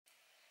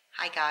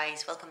Hi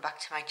guys, welcome back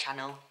to my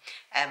channel.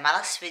 My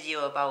last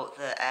video about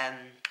the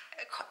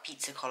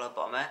pizza collar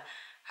bomber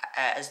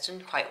has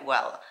done quite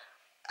well.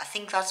 I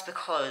think that's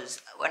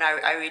because when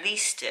I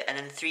released it, and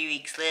then 3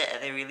 weeks later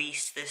they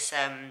released this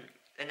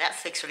the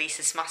Netflix released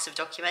this massive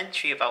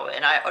documentary about it,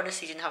 and I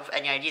honestly didn't have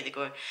any idea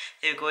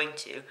they were going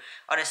to.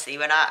 Honestly,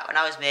 when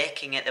I was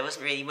making it, there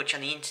wasn't really much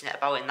on the internet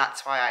about it, and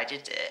that's why I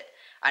did it.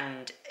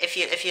 And if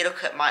you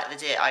look at the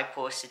date I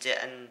posted it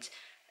and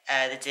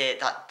the date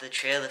that the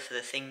trailer for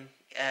the thing,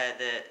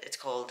 it's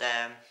called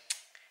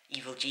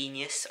Evil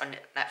Genius on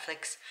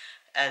Netflix.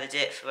 The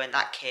date for when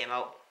that came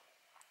out,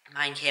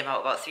 mine came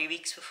out about 3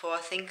 weeks before, I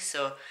think.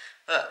 So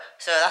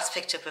that's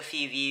picked up a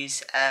few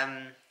views.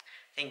 I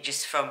think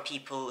just from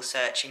people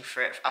searching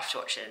for it after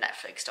watching a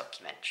Netflix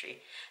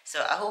documentary.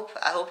 So I hope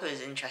it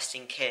was an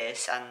interesting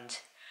case and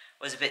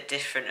was a bit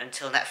different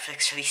until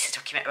Netflix released a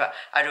documentary. But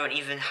I don't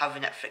even have a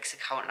Netflix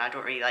account, and I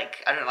don't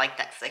like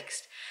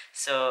Netflix,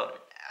 so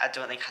I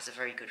don't think it has a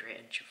very good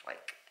range of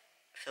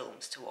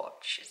films to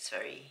watch. It's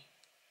very,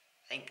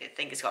 I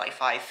think it's got like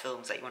 5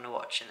 films that you want to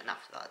watch, and then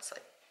after that it's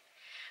like,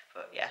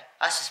 but yeah,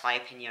 that's just my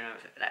opinion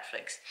of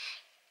Netflix.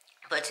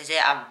 But today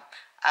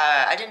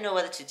I didn't know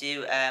whether to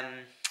do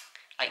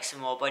like some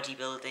more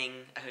bodybuilding.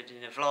 I heard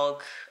in a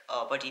vlog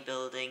or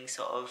bodybuilding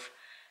sort of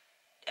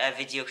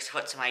video, because I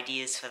got some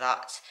ideas for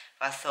that.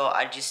 But I thought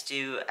I'd just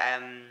do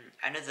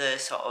another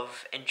sort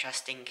of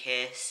interesting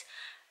case,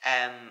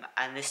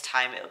 and this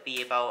time it'll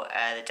be about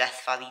the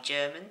Death Valley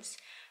Germans,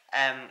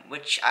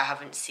 which I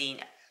haven't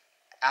seen.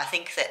 I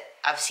think that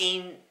I've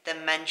seen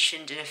them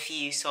mentioned in a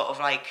few sort of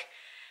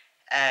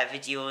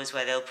videos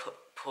where they'll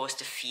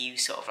post a few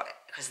sort of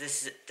because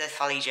this is Death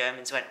Valley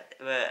Germans were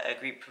a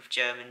group of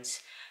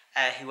Germans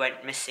who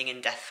went missing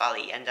in Death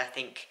Valley, and I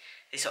think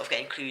they sort of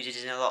get included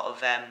in a lot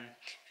of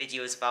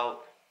videos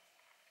about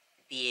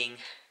being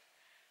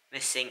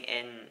missing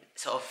in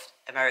sort of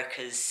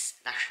America's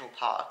national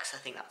parks. I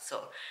think that's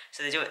so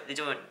they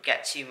don't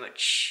get too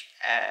much.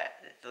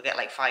 They'll get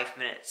like 5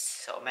 minutes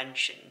sort of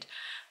mentioned,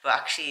 but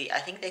actually I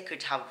think they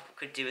could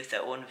do with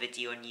their own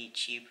video on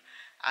YouTube.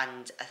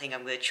 And I think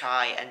I'm going to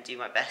try and do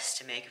my best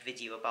to make a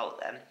video about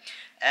them.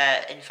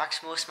 In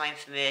fact, most of my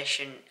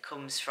information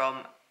comes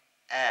from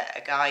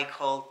a guy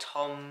called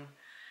Tom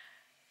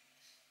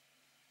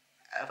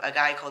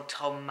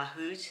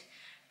Mahood.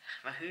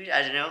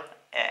 I don't know.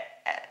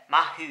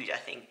 Mahood, I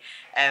think.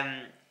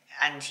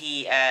 And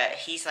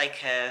he's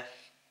like a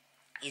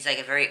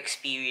very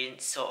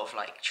experienced sort of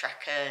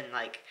trekker, and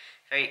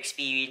very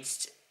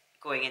experienced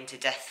going into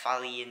Death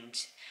Valley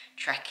and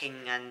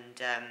trekking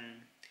and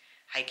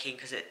hiking,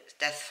 because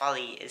Death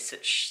Valley is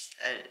such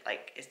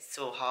it's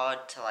so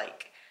hard to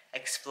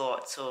explore.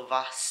 It's so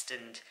vast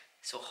and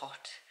so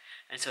hot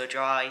and so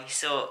dry.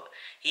 So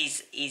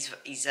he's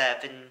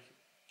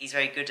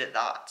very good at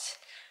that,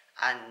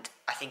 and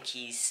I think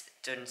he's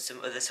done some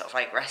other sort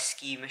of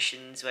rescue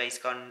missions where he's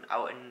gone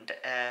out and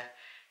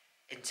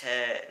into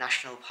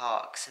national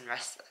parks and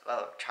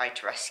tried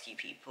to rescue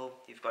people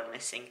who've gone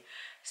missing.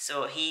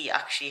 So he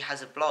actually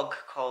has a blog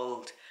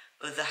called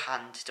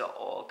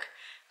otherhand.org,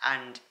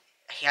 and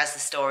he has the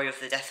story of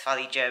the Death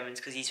Valley Germans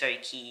because he's very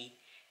key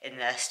in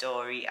their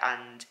story,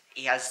 and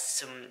he has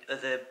some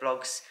other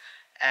blogs.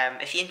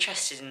 If you're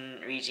interested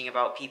in reading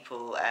about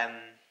people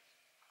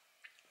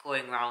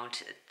going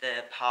around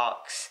the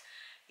parks,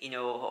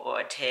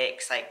 what it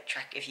takes,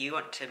 trek. If you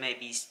want to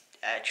maybe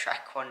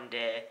trek one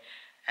day,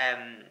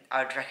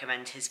 I would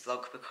recommend his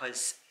blog,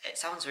 because it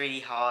sounds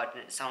really hard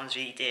and it sounds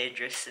really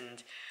dangerous,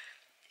 and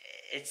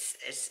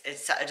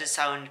it does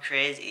sound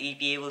crazy. You'd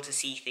be able to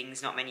see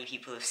things not many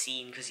people have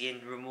seen because you're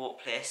in remote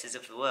places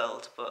of the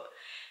world, but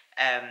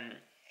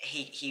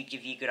he'd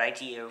give you a good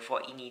idea of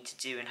what you need to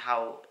do and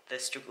how the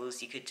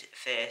struggles you could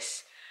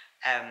face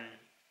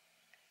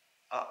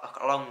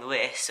along the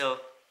way. So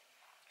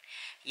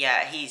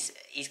yeah, he's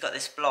got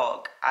this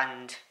blog,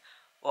 and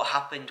what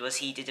happened was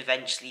he did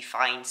eventually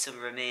find some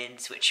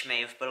remains which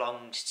may have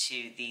belonged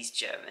to these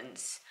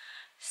Germans.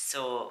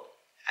 So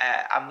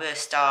I'm going to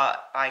start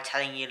by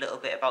telling you a little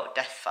bit about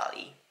Death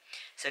Valley.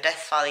 So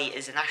Death Valley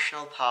is a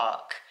national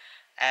park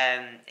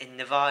in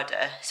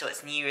Nevada. So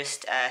its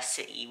nearest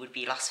city would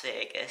be Las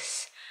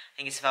Vegas. I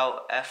think it's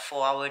about a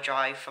 4-hour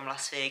drive from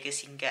Las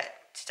Vegas. You can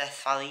get to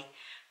Death Valley.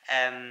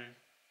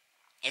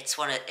 It's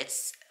one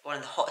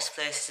of the hottest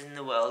places in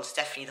the world. It's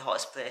definitely the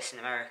hottest place in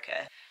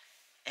America.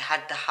 It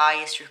had the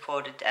highest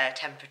recorded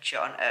temperature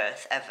on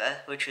Earth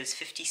ever, which was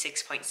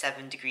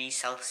 56.7 degrees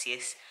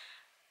Celsius,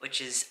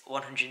 which is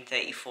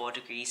 134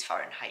 degrees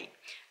Fahrenheit.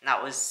 And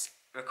that was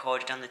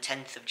recorded on the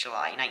 10th of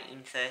July,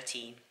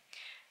 1913.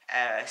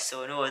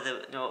 So no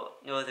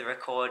other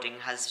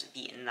recording has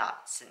beaten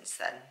that since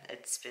then.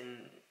 That's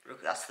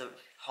the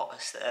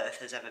hottest the Earth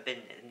has ever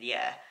been in the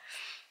air.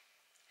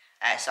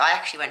 So I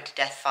actually went to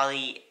Death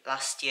Valley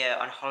last year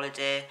on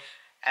holiday,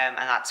 and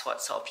that's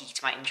what sort of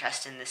piqued my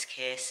interest in this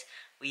case.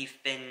 We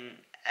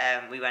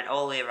went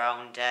all the way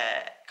around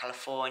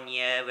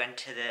California, we went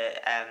to the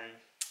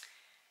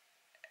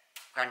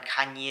Grand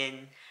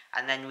Canyon,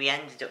 and then we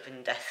ended up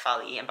in Death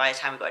Valley. And by the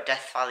time we got to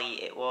Death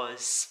Valley, it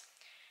was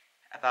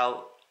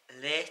about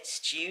late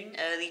June,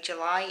 early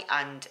July,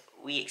 and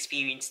we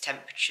experienced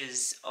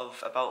temperatures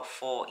of about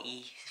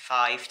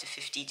 45 to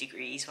 50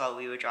 degrees while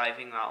we were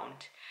driving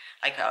around.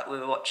 Like we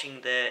were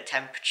watching the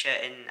temperature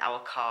in our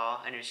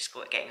car, and it was just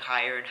getting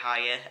higher and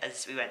higher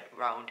as we went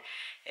round.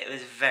 It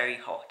was very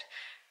hot.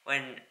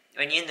 When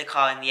you're in the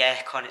car in the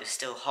aircon, it was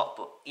still hot,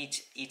 but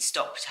you'd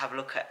stop to have a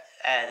look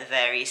at the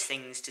various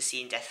things to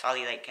see in Death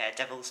Valley, like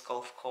Devil's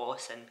Golf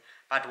Course and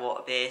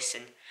Badwater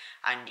Basin,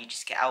 and you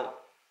just get out,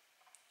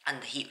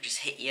 and the heat would just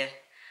hit you,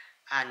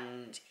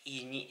 and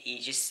you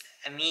just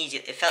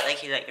immediately, it felt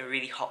like you're like a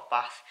really hot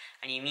bath,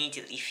 and you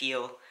immediately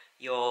feel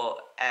your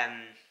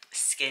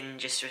skin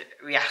just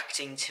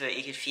reacting to it.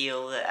 You could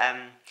feel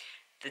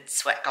the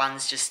sweat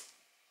glands just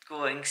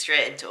going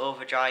straight into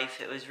overdrive.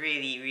 It was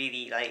really,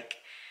 really like,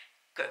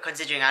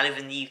 considering I live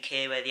in the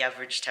UK where the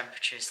average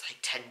temperature is like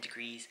 10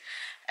 degrees,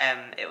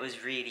 it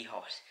was really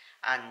hot,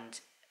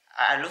 and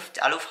I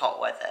love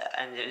hot weather,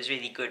 and it was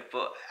really good.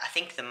 But I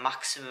think the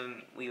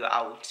maximum we were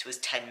out was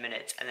 10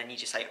 minutes, and then you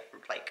just like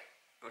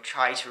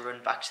try to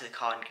run back to the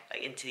car and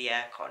like into the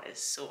aircon.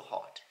 It's so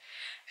hot.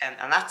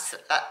 And that's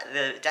that.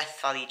 The Death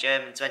Valley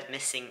Germans went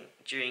missing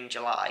during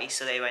July,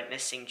 so they went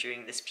missing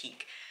during this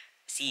peak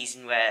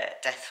season where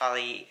Death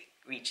Valley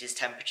reaches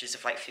temperatures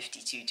of like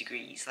 52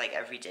 degrees like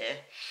every day.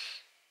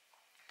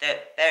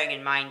 Bearing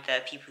in mind there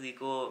are people who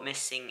go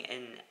missing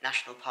in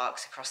national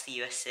parks across the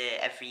USA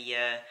every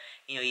year.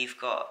 You know, you've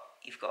got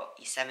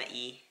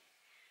Yosemite,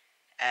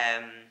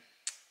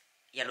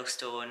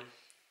 Yellowstone,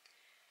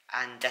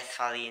 and Death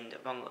Valley, and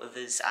among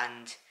others.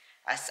 And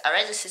I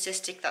read a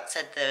statistic that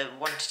said that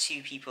 1 to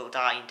 2 people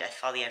die in Death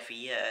Valley every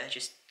year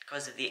just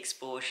because of the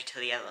exposure to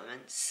the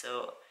elements.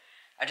 So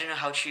I don't know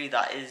how true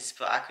that is,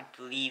 but I could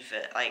believe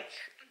it. Like,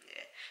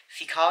 if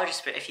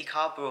your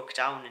car broke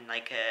down in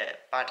like a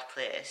bad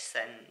place,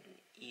 then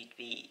you'd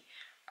be.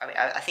 I mean,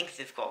 I think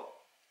they've got.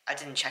 I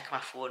didn't check my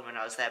phone when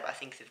I was there, but I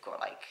think they've got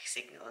like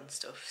signal and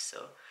stuff.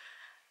 So,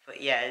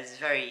 but yeah, it's a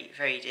very,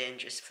 very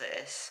dangerous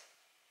place.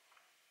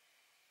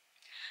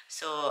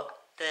 So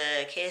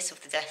the case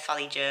of the Death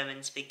Valley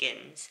Germans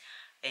begins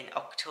in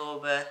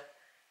October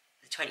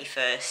the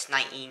 21st,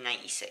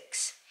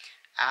 1996,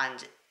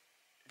 and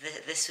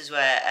this was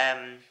where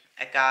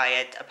a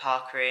guy, a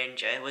park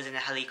ranger, was in a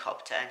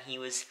helicopter, and he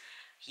was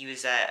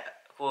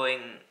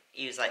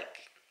like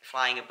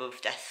flying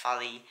above Death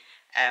Valley,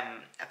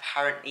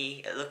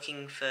 apparently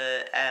looking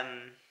for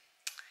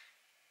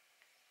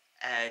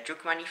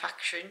drug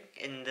manufacturing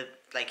in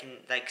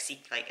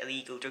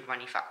illegal drug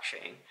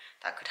manufacturing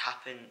that could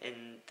happen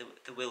in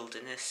the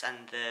wilderness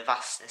and the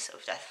vastness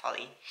of Death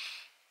Valley.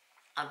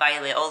 And by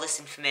the way, all this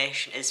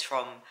information is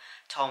from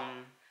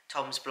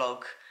Tom's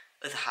blog,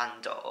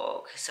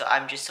 otherhand.org. So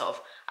I'm just sort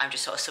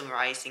of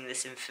summarising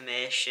this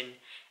information.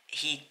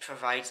 He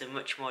provides a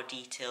much more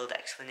detailed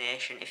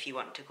explanation. If you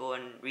want to go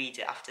and read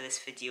it after this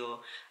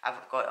video,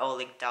 I've got it all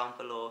linked down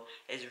below.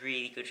 It's a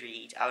really good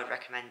read. I would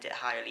recommend it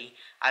highly.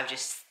 I've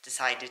just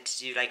decided to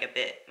do like a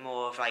bit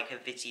more of like a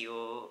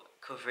video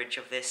coverage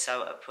of this,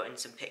 so I put in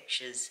some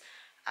pictures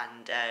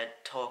and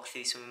talk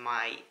through some of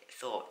my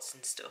thoughts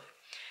and stuff.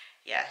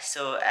 Yeah,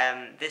 so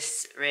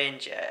this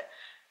ranger,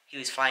 he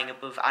was flying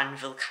above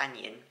Anvil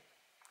Canyon.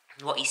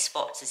 And what he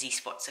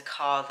spots a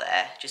car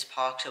there just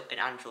parked up in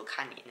Anvil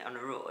Canyon on a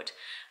road.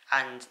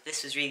 And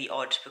this was really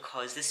odd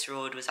because this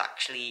road was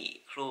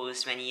actually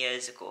closed many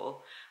years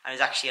ago, and it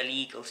was actually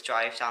illegal to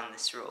drive down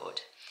this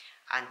road.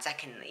 And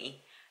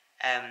secondly,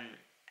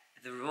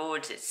 the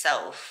road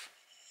itself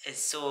is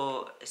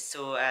so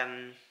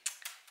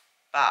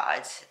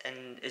bad,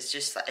 and it's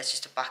just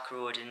a back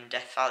road in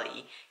Death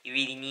Valley. You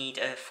really need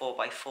a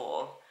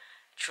 4x4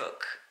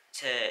 truck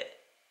to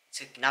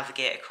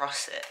navigate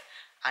across it,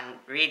 and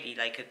really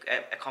like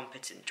a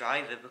competent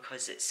driver,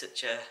 because it's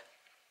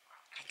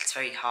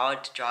very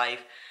hard to drive.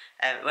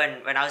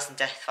 When I was in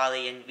Death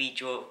Valley and we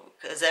drove,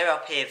 because there are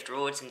paved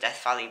roads in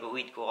Death Valley, but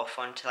we'd go off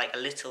onto like a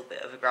little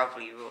bit of a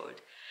gravelly road.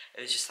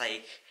 It was just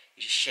like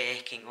you're just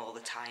shaking all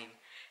the time.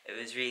 It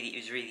was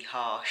really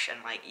harsh,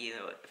 and like, you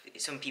know,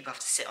 some people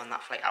have to sit on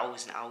that for like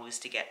hours and hours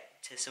to get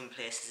to some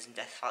places in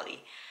Death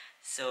Valley.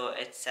 So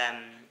it's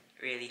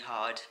really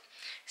hard.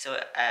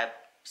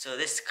 So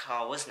this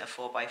car wasn't a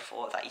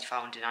 4x4 that he'd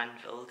found in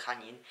Anvil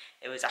Canyon.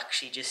 It was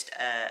actually just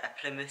a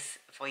Plymouth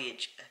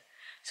Voyager.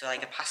 So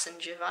like a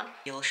passenger van.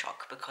 Real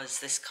shock, because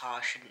this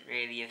car shouldn't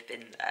really have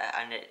been there,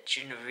 and it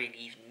shouldn't have really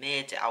even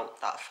made it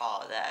out that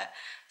far there.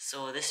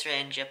 So this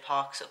ranger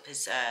parks up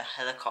his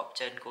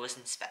helicopter and goes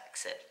and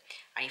inspects it,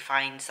 and he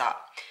finds that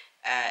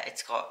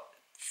it's got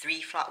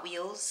 3 flat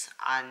wheels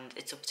and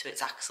it's up to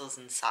its axles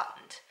in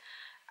sand.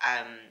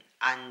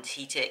 And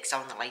he takes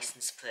down the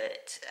license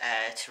plate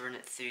to run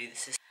it through the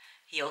system.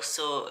 He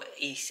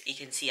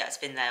can see that it's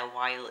been there a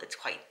while. It's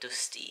quite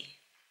dusty.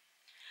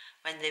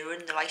 When they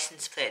run the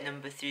license plate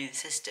number through the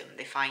system,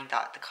 they find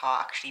that the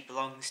car actually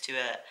belongs to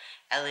a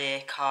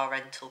LA car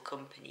rental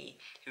company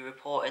who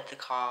reported the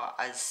car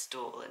as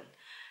stolen.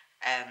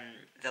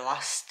 The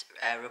last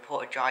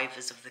reported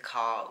drivers of the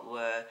car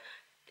were,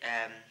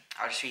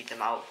 I'll just read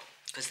them out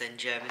because they're in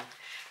German.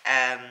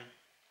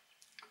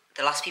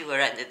 The last people who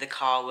rented the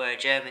car were a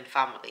German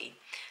family.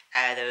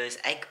 There was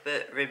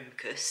Egbert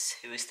Rimkus,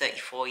 who was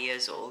 34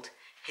 years old,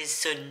 his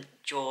son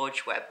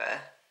George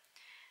Weber,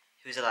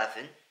 who was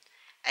 11,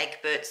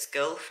 Egbert's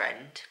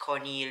girlfriend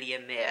Cornelia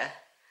Meyer,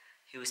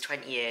 who was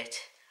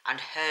 28, and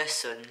her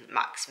son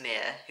Max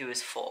Meyer, who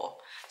was 4.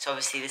 So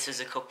obviously this was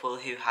a couple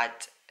who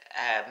had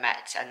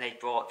met, and they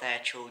brought their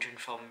children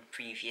from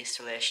previous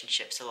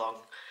relationships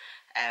along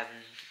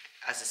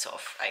as a sort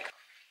of like.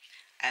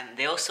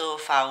 They also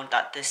found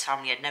that this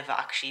family had never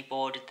actually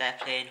boarded their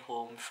plane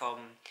home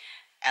from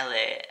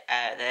LA.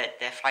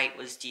 Their flight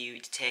was due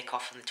to take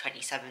off on the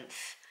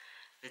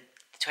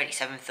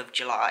 27th of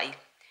July,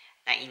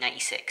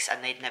 1996,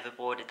 and they'd never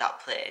boarded that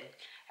plane.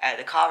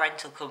 The car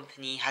rental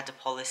company had a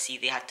policy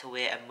they had to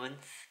wait a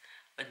month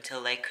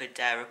until they could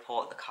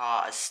report the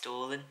car as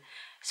stolen.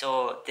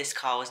 So this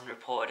car wasn't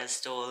reported as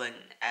stolen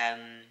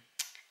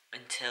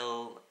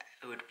until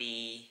it would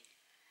be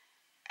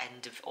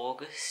end of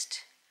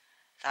August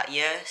that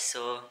year.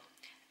 So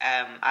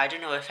I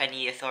don't know if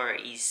any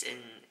authorities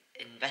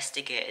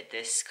investigated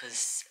this,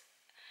 because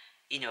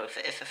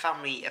if a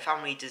family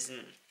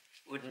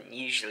wouldn't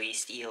usually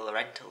steal a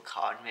rental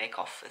car and make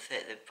off with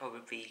it, they'd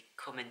probably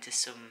come into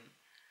some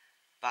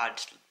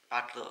bad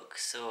luck.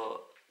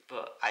 So,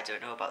 but I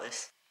don't know about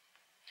this.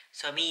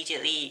 So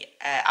immediately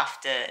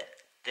after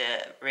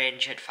the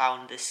range had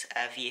found this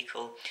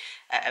vehicle,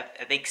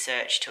 a big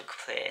search took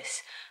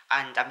place,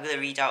 and I'm going to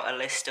read out a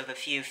list of a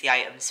few of the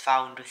items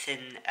found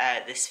within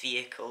this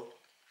vehicle.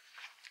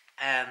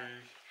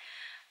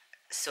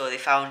 So they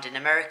found an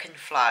American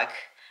flag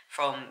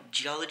from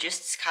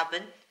geologist's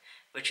cabin,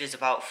 which was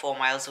about 4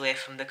 miles away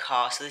from the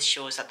car. So this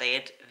shows that they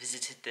had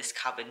visited this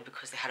cabin,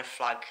 because they had a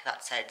flag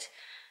that said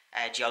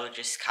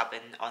geologist's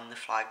cabin on the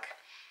flag.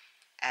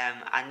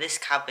 And this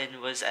cabin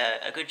was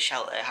a good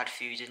shelter, had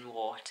food and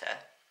water.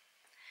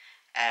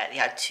 They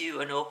had 2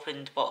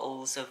 unopened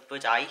bottles of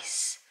Bud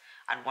Ice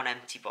and 1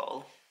 empty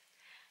bottle.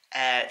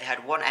 They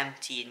had 1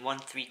 empty and 1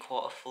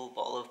 3/4 full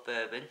bottle of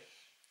bourbon.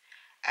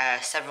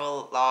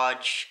 Several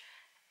large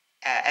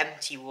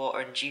empty water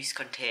and juice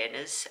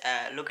containers,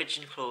 luggage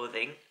and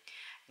clothing,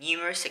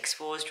 numerous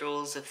exposed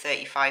rolls of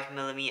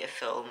 35mm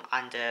film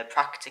and a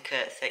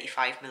Praktica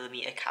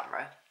 35mm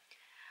camera,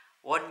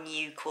 1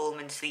 new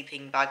Coleman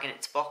sleeping bag in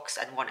its box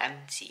and 1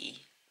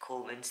 empty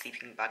Coleman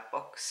sleeping bag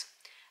box,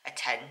 a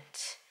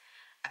tent,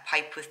 a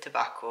pipe with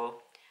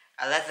tobacco,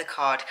 a leather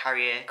card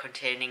carrier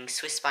containing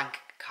Swiss bank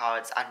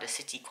cards and a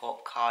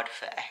Citicorp card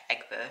for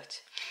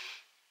Egbert,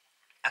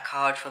 a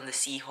card from the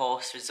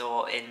Seahorse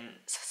Resort in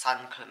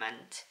San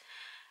Clemente,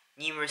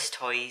 numerous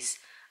toys,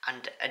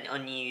 and an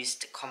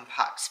unused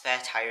compact spare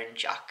tyre and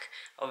jack.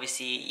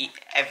 Obviously,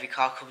 every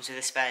car comes with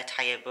a spare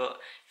tyre, but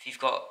if you've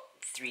got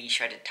 3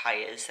 shredded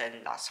tyres,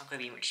 then that's not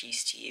going to be much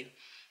use to you.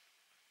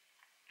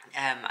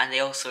 And they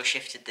also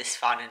shifted this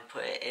van and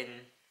put it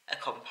in a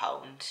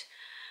compound.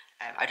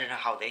 I don't know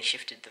how they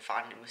shifted the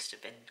van, it must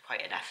have been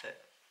quite an effort.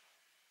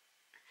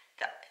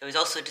 It was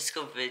also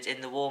discovered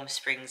in the Warm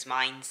Springs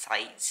mine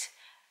site,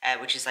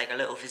 which is like a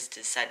little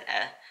visitor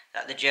centre,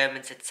 that the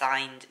Germans had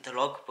signed the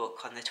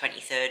logbook on the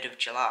 23rd of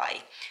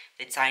July.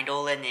 They'd signed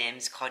all their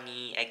names,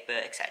 Connie,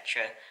 Egbert,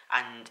 etc.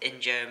 And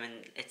in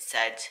German it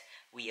said,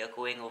 "We are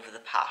going over the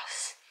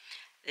pass."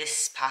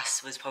 This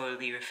pass was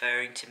probably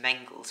referring to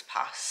Mengel's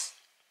Pass.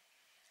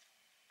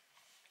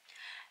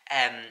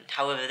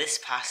 However, this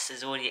pass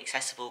is only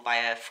accessible by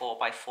a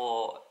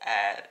 4x4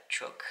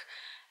 truck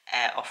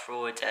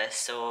off-roader,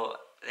 so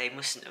they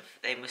mustn't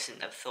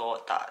have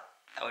thought that,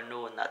 or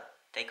known that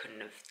they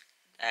couldn't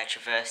have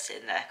traversed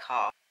it in their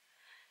car.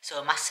 So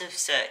a massive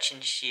search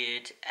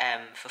ensued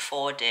for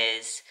 4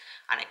 days,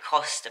 and it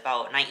cost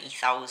about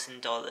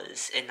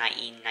 $90,000 in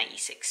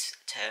 1996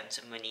 terms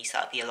of money, so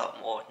that'd be a lot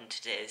more than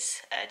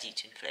today's due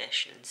to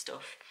inflation and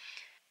stuff.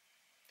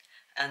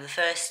 And the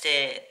first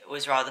day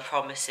was rather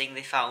promising.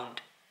 They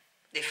found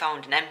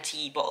an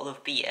empty bottle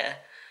of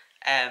beer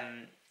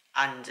and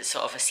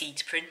sort of a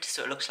seat print,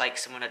 so it looked like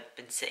someone had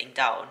been sitting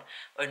down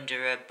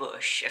under a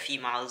bush a few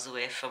miles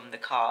away from the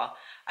car,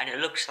 and it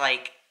looked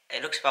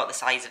about the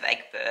size of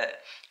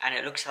Egbert, and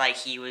it looked like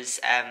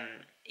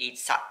he'd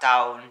sat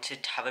down to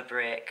have a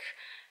break,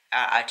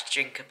 to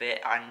drink a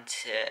bit, and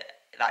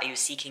that he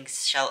was seeking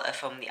shelter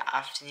from the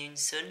afternoon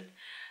sun,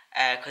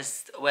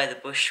 because where the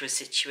bush was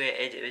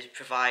situated, it would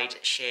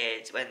provide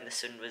shade when the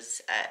sun was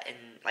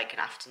in like an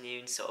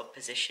afternoon sort of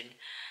position.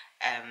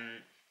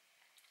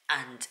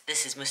 And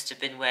this must have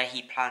been where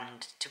he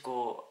planned to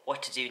go,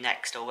 what to do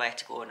next or where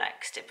to go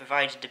next. It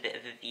provided a bit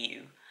of a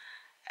view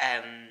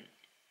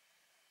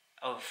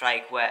of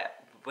like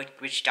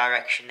which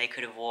direction they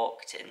could have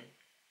walked in.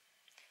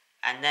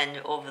 And then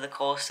over the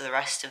course of the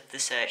rest of the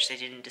search, they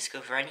didn't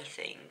discover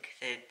anything.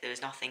 There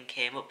was nothing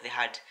came up. They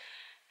had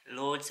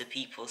loads of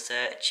people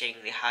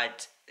searching. They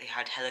had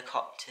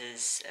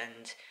helicopters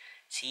and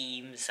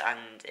teams,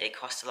 and it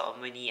cost a lot of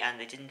money, and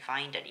they didn't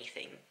find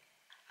anything.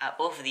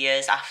 Over the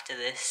years after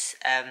this,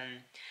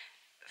 the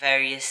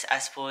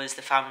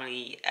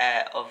family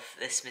of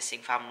this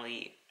missing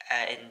family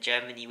in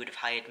Germany would have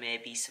hired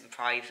maybe some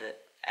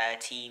private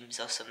teams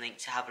or something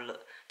to have a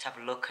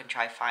look and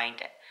try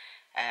find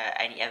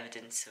any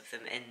evidence of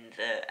them in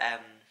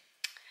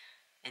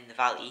the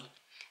valley.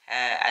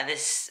 And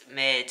this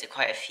made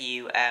quite a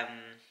few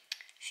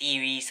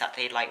theories that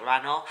they like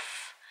ran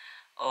off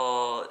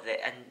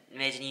and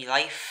made a new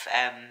life,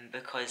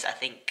 because I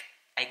think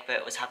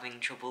Egbert was having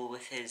trouble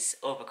with his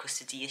over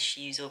custody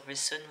issues over his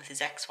son with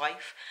his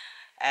ex-wife.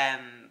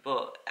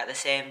 But at the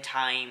same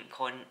time,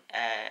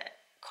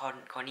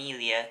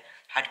 Cornelia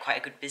had quite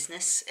a good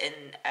business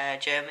in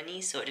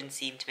Germany, so it didn't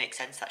seem to make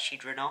sense that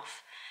she'd run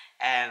off.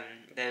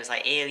 There was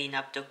like alien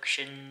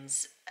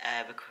abductions,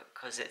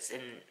 because it's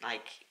in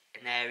like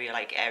an area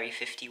like Area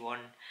 51,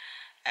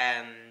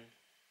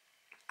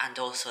 and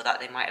also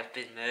that they might have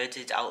been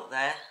murdered out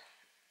there,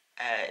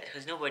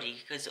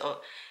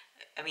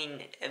 I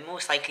mean,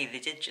 most likely they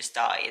did just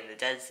die in the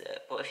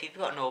desert. But if you've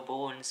got no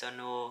bones or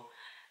no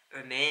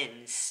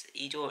remains,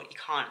 you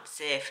can't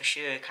say for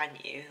sure, can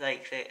you?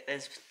 Like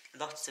there's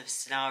lots of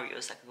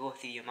scenarios that can go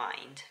through your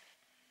mind.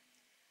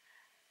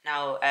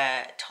 Now,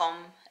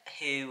 Tom,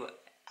 who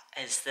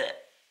is the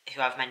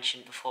who I've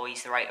mentioned before,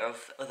 he's the writer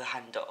of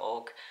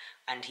otherhand.org,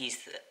 and he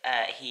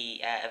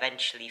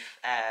eventually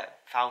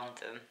found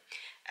them.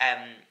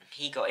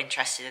 He got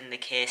interested in the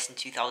case in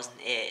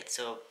 2008,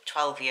 so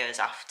 12 years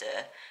after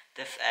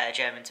the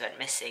Germans went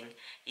missing.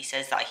 He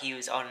says that he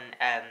was on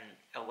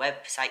a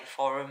website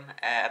forum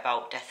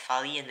about Death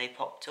Valley, and they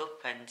popped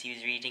up, and he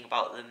was reading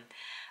about them,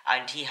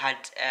 and he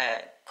had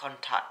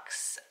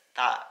contacts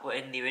that were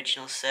in the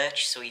original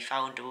search, so he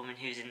found a woman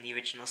who's in the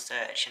original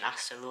search and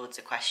asked her loads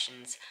of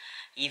questions.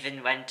 He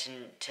even went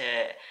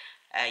into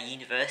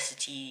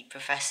university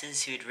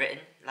professors who had written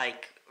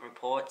like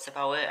reports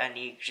about it, and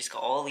he just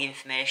got all the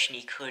information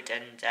he could,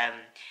 and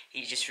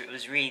he just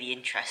was really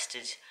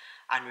interested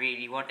and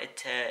really wanted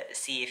to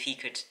see if he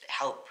could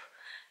help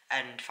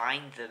and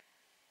find them.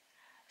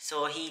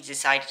 So he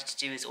decided to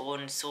do his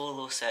own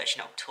solo search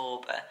in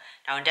October.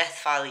 Now in Death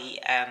Valley,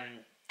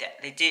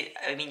 they do.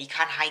 I mean, you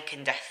can hike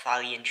in Death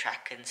Valley and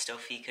trek and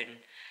stuff. You can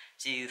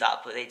do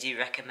that, but they do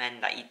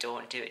recommend that you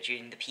don't do it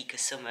during the peak of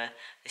summer.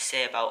 They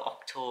say about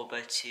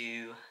October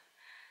to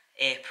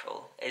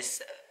April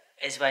is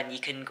when you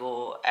can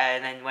go,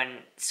 and then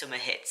when summer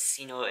hits,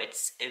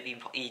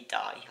 you'd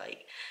die,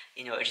 like,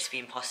 it'd just be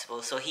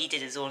impossible. So he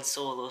did his own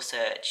solo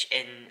search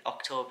in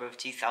October of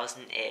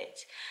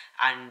 2008,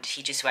 and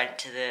he just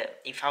went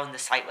he found the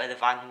site where the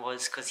van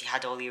was, because he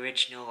had all the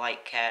original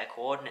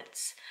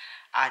coordinates,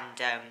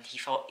 and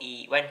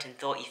he went and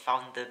thought he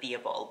found the beer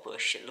bottle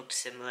bush. It looked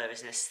similar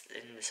in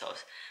the sort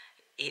of,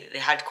 they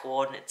had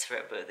coordinates for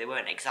it, but they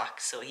weren't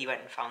exact, so he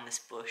went and found this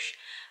bush,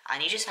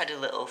 and he just had a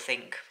little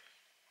think.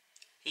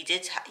 He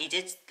did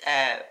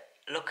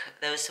look,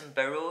 there was some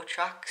burro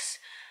tracks,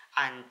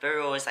 and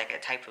burro is like a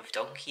type of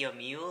donkey or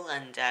mule,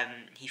 and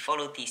he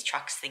followed these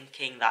tracks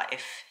thinking that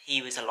if he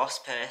was a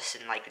lost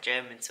person like the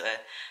Germans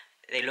were,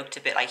 they looked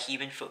a bit like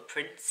human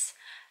footprints,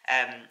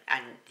 and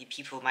the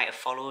people might have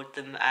followed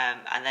them,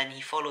 and then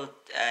he followed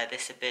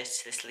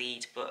this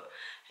lead, but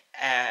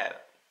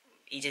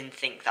he didn't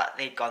think that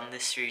they'd gone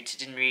this route. It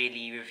didn't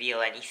really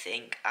reveal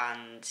anything,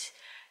 and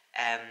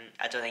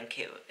I don't think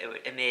it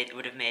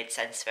would have made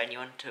sense for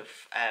anyone to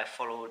have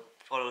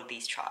followed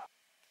these tracks.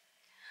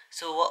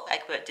 So what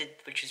Egbert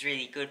did, which was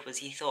really good, was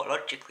he thought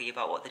logically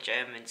about what the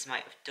Germans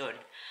might have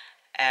done.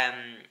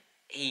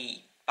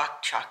 He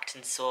backtracked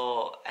and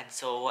saw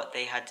what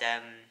they had,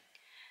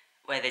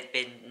 where they'd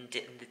been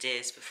in the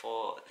days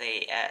before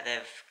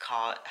their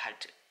car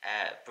had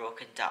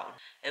broken down.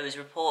 It was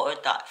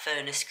reported that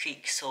Furnace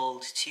Creek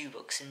sold 2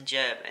 books in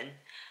German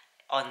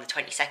on the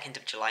 22nd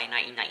of July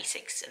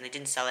 1996, and they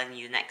didn't sell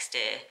any the next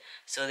day,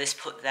 so this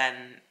put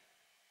them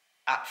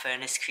at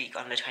Furnace Creek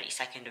on the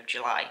 22nd of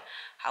July.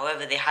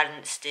 However, they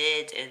hadn't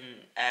stayed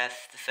in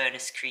the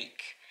Furnace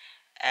Creek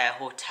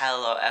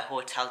hotel or a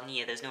hotel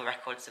near. There's no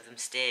records of them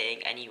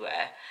staying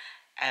anywhere.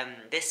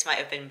 This might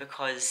have been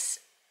because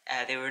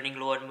they were running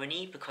low on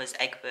money, because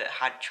Egbert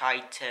had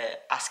tried to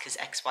ask his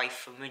ex-wife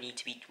for money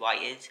to be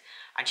wired,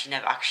 and she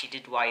never actually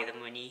did wire the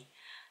money.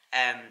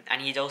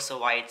 And he'd also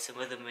wired some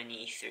other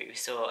money through,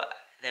 so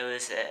there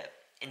was an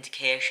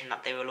indication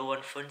that they were low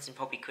on funds and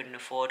probably couldn't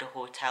afford a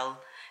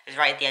hotel. It was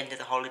right at the end of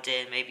the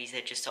holiday, and maybe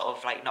they just sort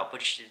of like not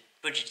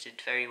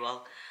budgeted very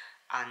well,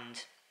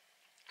 and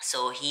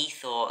so he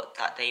thought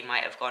that they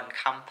might have gone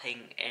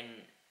camping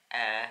in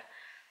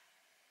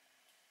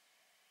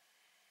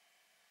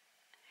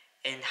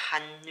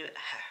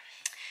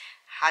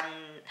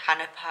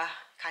Hanapa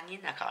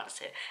Canyon. I can't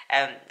say.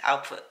 I'll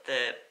put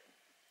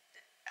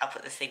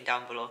the thing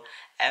down below.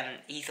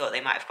 He thought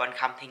they might have gone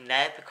camping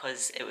there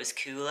because it was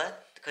cooler.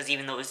 Because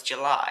even though it was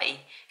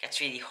July, it gets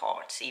really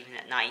hot. Even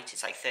at night,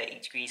 it's like 30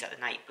 degrees at the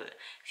night. But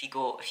if you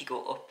go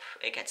up,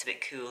 it gets a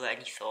bit cooler.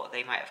 And he thought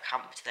they might have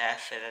camped there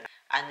for the night.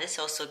 And this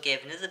also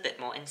gave another bit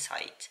more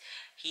insight.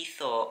 He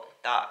thought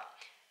that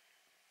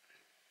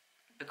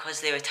because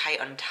they were tight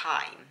on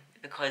time,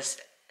 because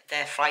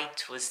their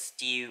flight was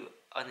due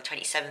on the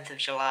 27th of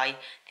July,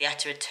 they had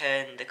to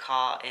return the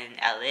car in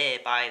LA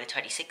by the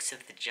 26th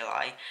of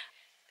July.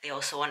 They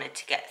also wanted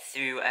to get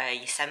through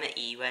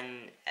Yosemite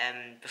when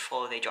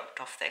before they dropped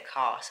off their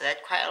car, so they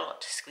had quite a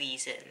lot to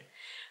squeeze in.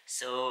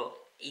 So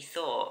he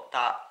thought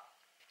that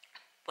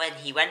when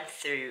he went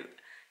through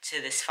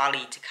to this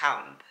valley to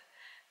camp,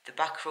 the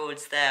back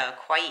roads there are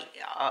quite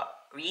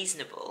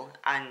reasonable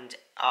and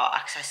are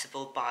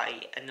accessible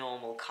by a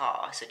normal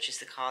car, such as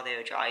the car they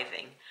were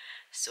driving.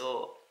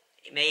 So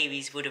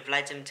maybe would have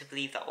led him to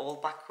believe that all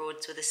back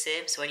roads were the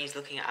same. So when he was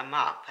looking at a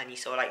map and he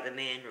saw like the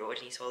main road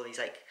and he saw these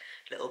like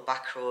little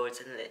back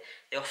roads and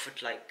they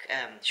offered like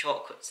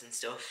shortcuts and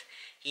stuff,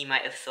 he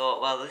might have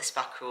thought, well, this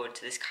back road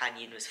to this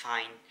canyon was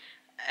fine.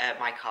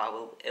 My car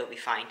it'll be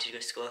fine to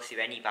just go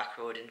through any back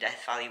road in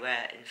Death Valley,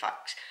 where in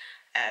fact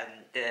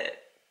the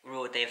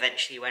road they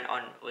eventually went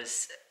on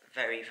was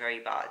very, very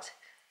bad.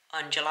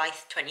 On July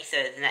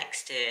 23rd, the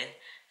next day,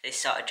 they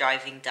started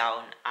driving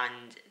down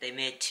and they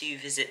made 2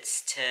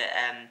 visits to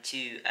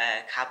two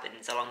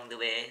cabins along the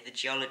way, the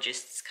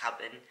geologist's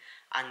cabin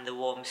and the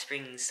Warm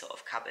Springs sort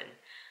of cabin.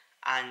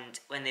 And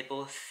when they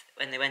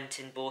went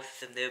in,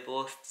 both of them, they were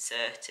both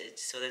deserted,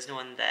 so there's no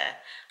one there.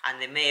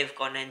 And they may have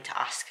gone in to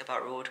ask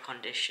about road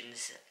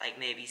conditions, like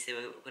maybe they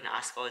were going to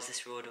ask, oh, is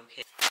this road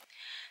okay?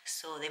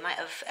 So they might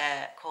have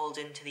called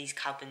into these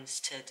cabins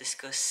to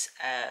discuss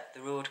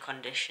the road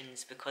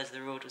conditions, because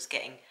the road was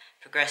getting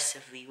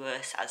progressively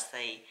worse as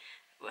they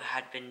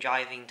had been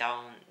driving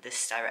down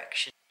this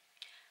direction.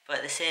 But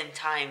at the same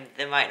time,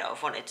 they might not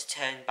have wanted to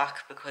turn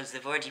back because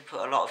they've already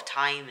put a lot of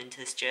time into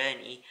this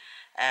journey,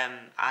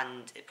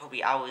 and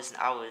probably hours and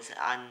hours,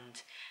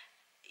 and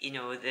you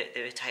know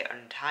they were tight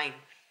on time.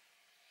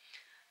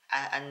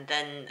 And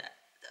then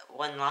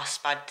one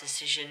last bad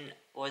decision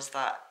was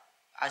that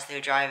as they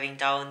were driving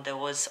down, there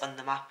was on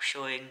the map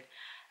showing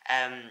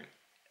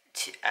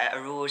a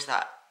road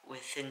that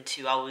within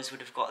 2 hours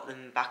would have got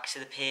them back to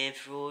the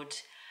paved road.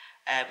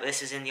 But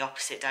this was in the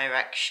opposite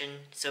direction,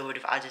 so it would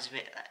have added,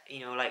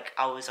 like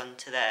hours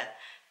onto their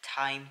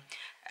time.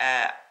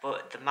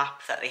 But the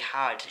map that they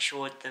had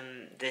showed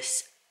them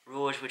this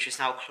road, which was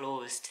now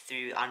closed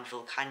through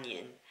Anvil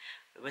Canyon.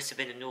 It must have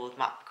been an old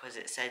map because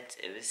it said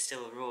it was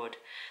still a road.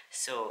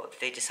 So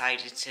they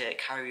decided to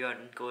carry on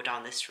and go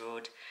down this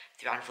road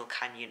through Anvil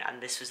Canyon,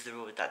 and this was the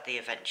road that they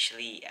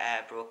eventually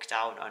broke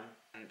down on,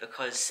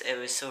 because it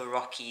was so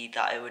rocky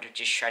that it would have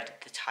just shredded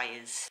the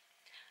tyres.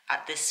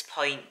 At this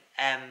point,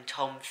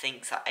 Tom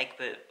thinks that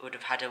Egbert would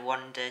have had a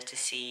wander to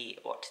see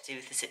what to do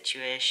with the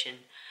situation.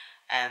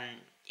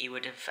 He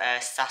would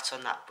have sat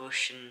on that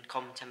bush and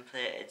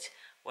contemplated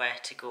where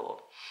to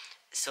go.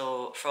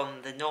 So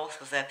from the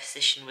north of their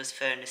position was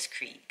Furnace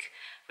Creek,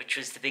 which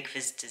was the big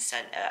visitors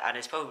centre and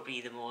is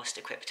probably the most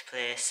equipped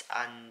place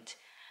and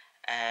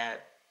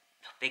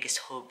biggest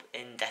hub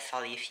in Death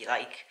Valley, if you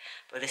like.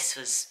 But this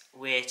was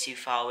way too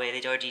far away.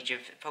 They'd already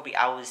driven probably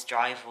hours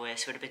drive away,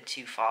 so it would have been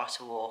too far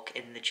to walk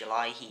in the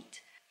July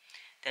heat.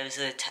 There was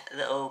a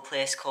little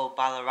place called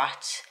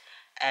Ballarat,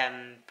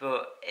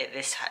 but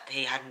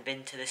they hadn't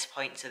been to this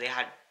point, so they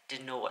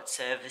didn't know what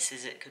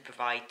services it could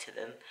provide to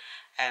them.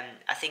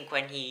 I think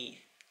when he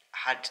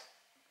had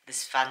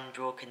this van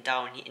broken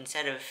down,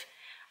 instead of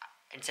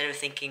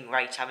thinking,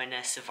 right, I'm in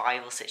a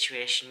survival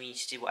situation, we need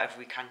to do whatever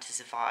we can to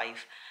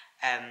survive,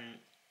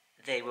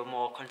 they were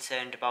more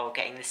concerned about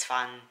getting this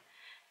van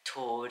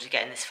towed,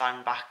 getting this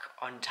van back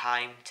on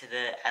time to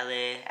the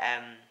LA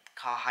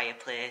car hire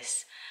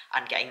place,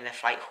 and getting their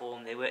flight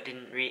home. They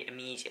didn't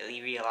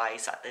immediately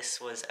realise that this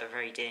was a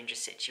very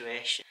dangerous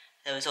situation.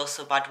 There was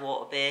also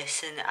Badwater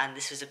Basin, and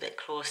this was a bit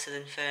closer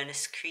than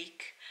Furnace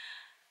Creek,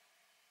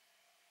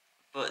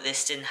 but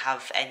this didn't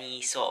have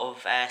any sort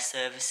of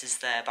services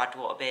there.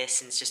 Badwater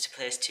Basin's just a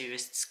place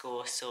tourists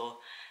go, so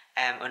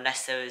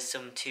unless there was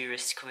some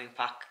tourists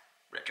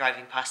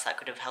driving past that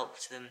could have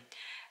helped them,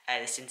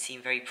 this didn't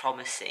seem very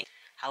promising.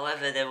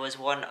 However, there was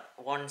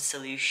one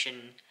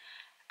solution,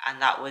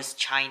 and that was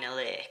China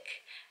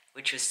Lake,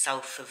 which was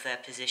south of their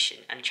position.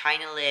 And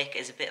China Lake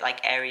is a bit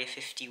like Area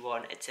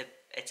 51. It's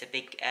a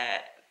big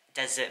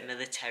desert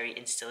military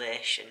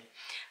installation.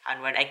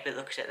 And when Egbert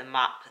looked at the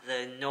map,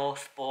 the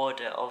north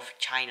border of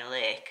China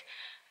Lake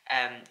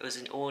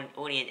was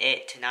only an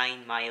 8 to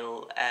 9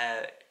 mile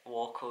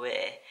walk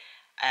away,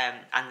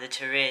 and the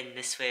terrain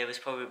this way was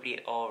probably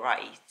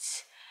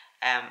alright.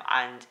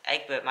 And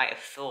Egbert might have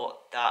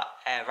thought that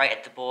right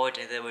at the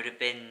border there would have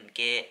been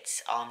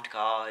gates, armed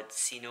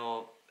guards,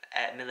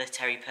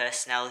 military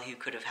personnel who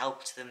could have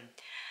helped them.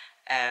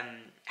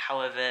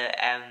 However,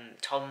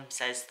 Tom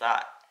says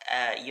that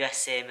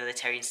USA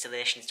military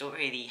installations don't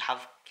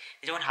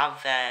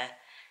have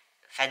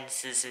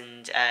fences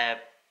and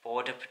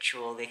border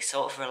patrol. They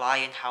sort of rely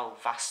on how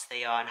vast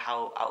they are and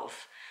how out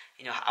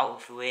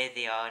of the way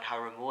they are and how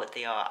remote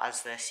they are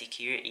as their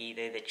security.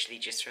 They literally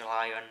just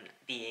rely on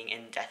being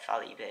in Death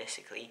Valley,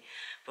 basically.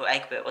 But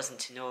Egbert wasn't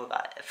to know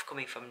that. If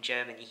coming from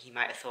Germany, he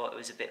might have thought it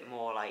was a bit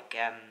more like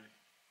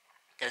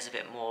there's a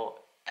bit more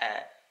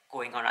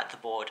going on at the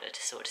border,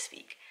 so to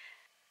speak.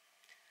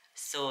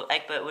 So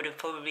Egbert would have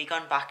probably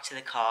gone back to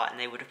the car, and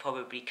they would have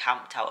probably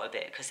camped out a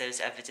bit because there was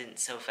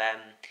evidence of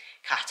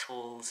cat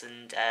holes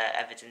and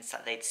evidence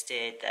that they'd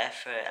stayed there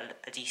for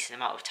a decent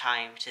amount of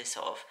time to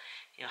sort of,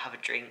 have a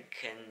drink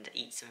and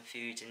eat some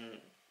food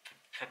and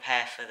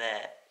prepare for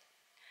their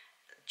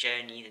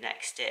journey the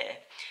next day.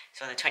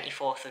 So on the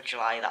 24th of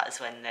July, that is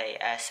when they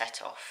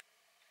set off.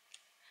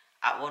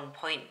 At one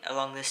point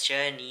along this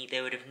journey,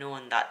 they would have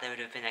known that there would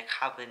have been a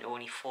cabin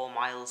only 4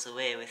 miles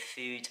away with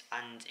food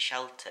and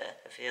shelter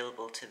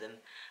available to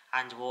them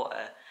and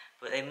water.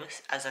 But they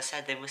must, as I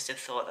said, they must have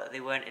thought that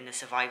they weren't in a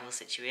survival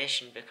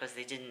situation because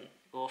they didn't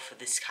go for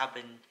this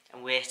cabin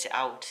and wait it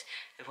out.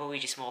 They're probably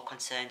just more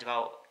concerned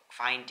about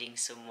finding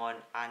someone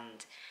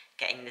and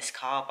getting this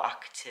car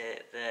back to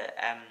the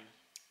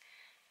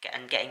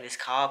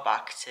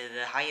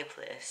higher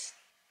place.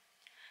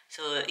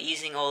 So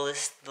using all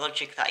this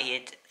logic that he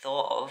had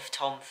thought of,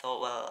 Tom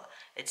thought, well,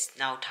 it's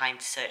now time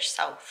to search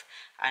south.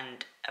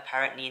 And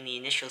apparently in the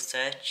initial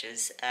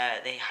searches,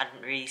 they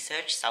hadn't really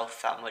searched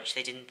south that much.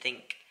 They didn't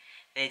think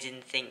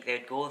they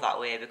would go that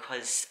way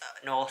because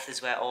north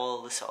is where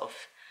all the sort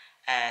of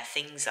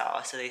things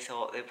are. So they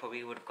thought they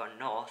probably would have gone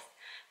north,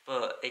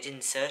 but they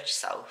didn't search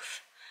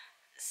south.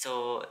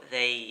 So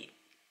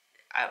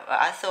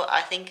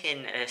I think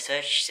in a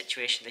search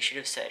situation they should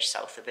have searched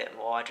south a bit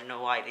more. I don't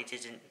know why they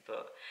didn't,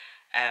 but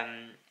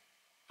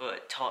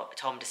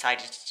Tom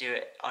decided to do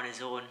it on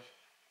his own.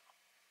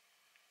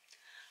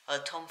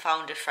 Well, Tom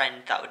found a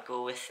friend that would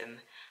go with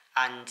him,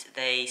 and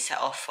they set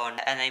off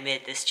and they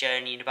made this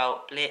journey in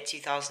about late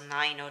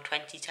 2009 or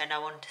 2010, I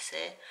want to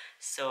say,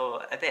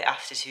 so a bit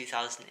after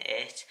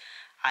 2008.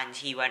 And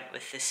he went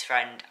with this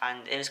friend,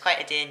 and it was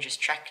quite a dangerous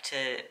trek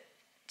to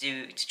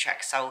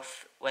trek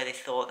south where they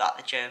thought that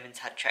the Germans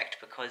had trekked,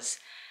 because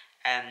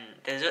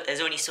there's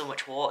only so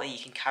much water you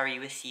can carry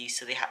with you,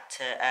 so they had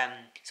to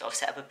sort of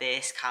set up a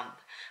base camp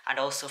and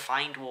also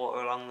find water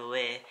along the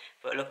way.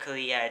 But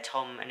luckily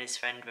Tom and his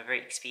friend were very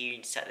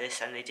experienced at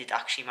this, and they did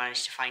actually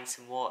manage to find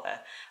some water,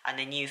 and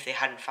they knew if they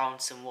hadn't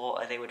found some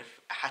water they would have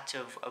had to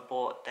have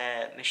aborted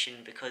their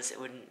mission because it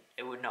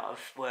would not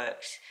have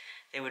worked.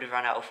 They would have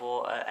run out of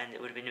water and it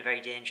would have been a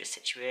very dangerous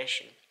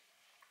situation.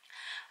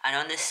 And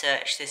on this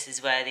search, this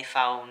is where they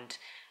found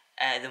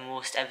the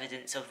most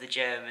evidence of the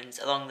Germans.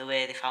 Along the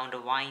way, they found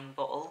a wine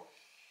bottle.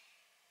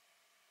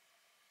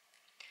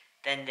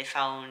 Then they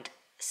found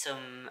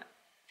some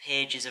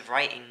pages of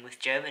writing with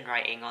German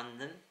writing on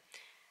them.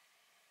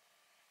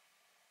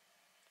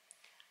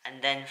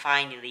 And then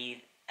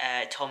finally,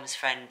 Tom's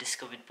friend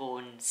discovered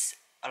bones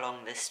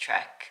along this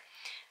trek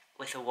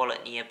with a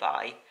wallet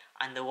nearby,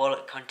 and the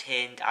wallet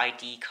contained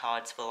ID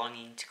cards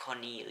belonging to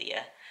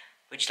Cornelia,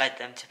 which led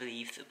them to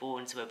believe that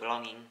bones were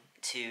belonging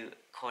to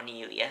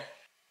Cornelia.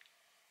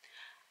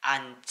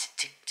 And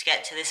to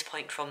get to this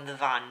point from the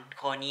van,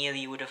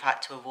 Cornelia would have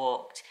had to have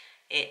walked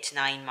 8 to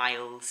 9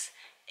 miles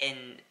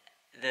in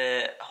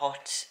the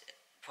hot,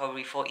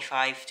 probably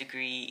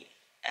 45-degree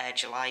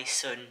July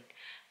sun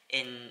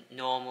in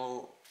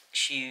normal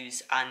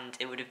shoes, and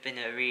it would have been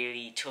a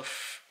really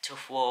tough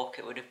walk.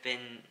 It would have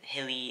been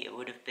hilly, it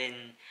would have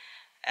been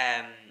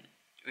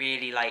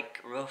really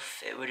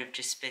rough. It would have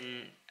just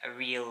been a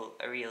real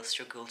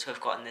struggle to have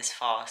gotten this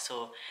far.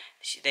 So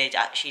she'd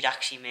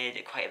actually made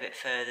it quite a bit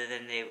further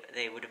than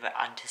they would have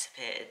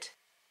anticipated.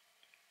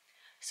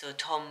 So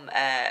Tom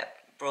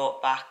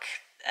brought back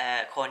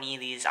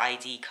Cornelia's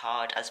ID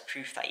card as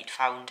proof that he'd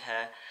found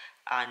her,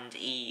 and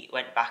he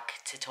went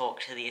back to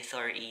talk to the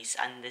authorities,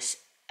 and this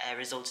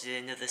resulted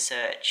in another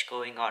search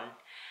going on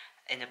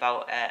in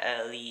about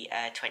early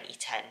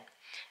 2010.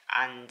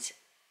 And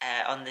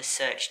on this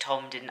search,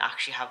 Tom didn't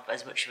actually have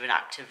as much of an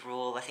active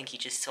role. I think he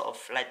just sort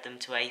of led them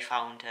to where he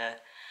found her,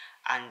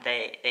 and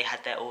they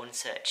had their own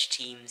search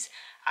teams,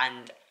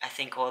 and I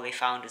think all they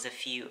found was a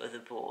few other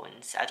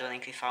bones. I don't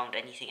think they found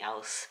anything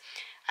else.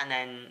 And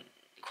then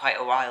quite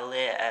a while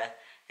later,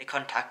 they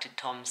contacted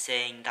Tom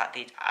saying that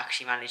they'd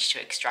actually managed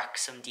to extract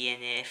some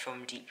DNA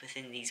from deep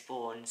within these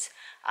bones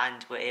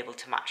and were able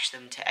to match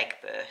them to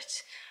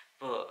Egbert.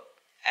 But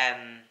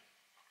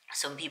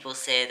some people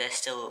say they're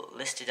still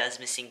listed as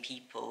missing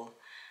people.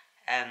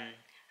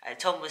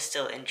 Tom was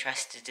still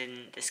interested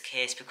in this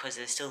case because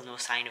there's still no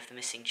sign of the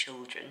missing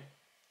children.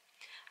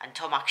 And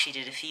Tom actually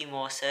did a few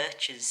more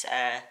searches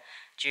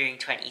during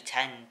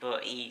 2010,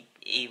 but he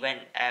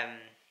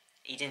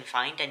didn't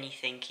find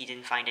anything. He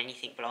didn't find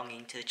anything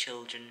belonging to the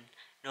children.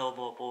 No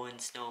more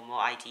bones, no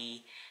more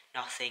ID,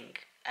 nothing.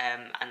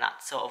 And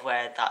that's sort of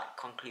where that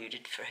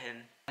concluded for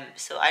him.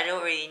 So I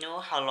don't really know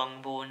how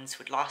long bones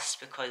would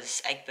last,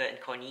 because Egbert and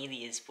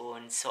Cornelia's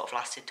bones sort of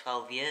lasted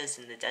 12 years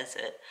in the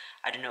desert.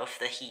 I don't know if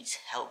the heat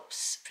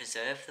helps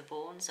preserve the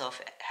bones or if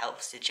it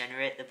helps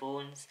degenerate the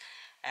bones,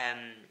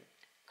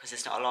 because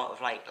there's not a lot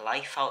of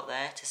life out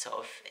there to sort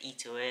of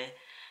eat away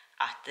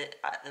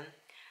at them.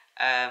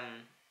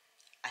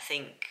 I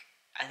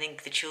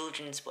think the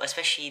children's,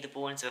 especially the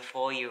bones of a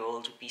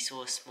 4-year-old, would be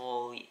so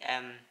small.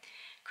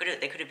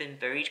 They could have been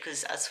buried,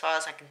 because as far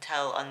as I can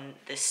tell on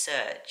this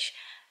search,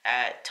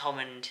 Tom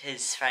and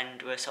his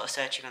friend were sort of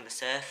searching on the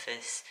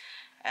surface,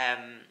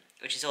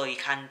 which is all you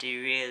can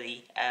do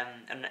really.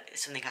 And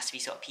something has to be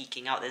sort of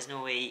peeking out. There's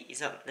no way.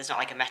 There's not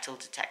like a metal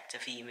detector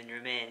for human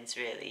remains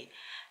really.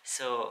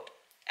 So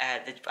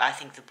I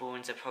think the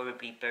bones are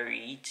probably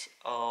buried,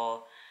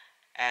 or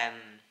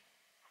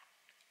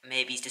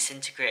maybe he's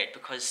disintegrated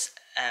because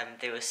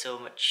they were so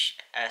much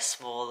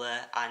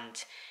smaller,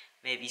 and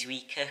maybe he's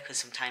weaker because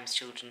sometimes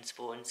children's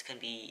bones can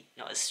be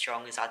not as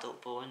strong as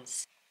adult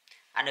bones.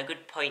 And a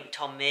good point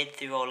Tom made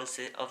through all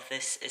of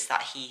this is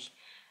that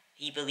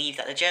he believed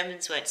that the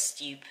Germans weren't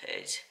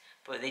stupid,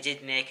 but they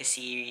did make a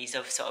series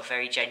of sort of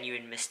very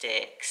genuine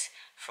mistakes,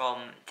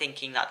 from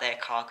thinking that their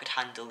car could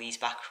handle these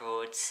back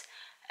roads,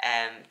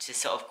 to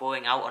sort of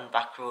going out on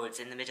back roads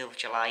in the middle of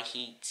July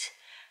heat,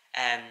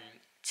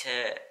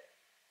 to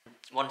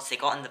once they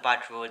got on the bad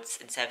roads,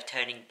 instead of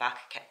turning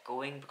back, kept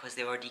going because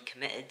they were already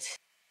committed.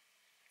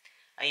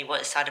 I mean,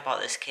 what's sad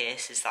about this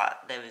case is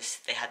that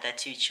they had their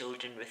 2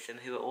 children with them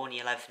who were only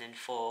 11 and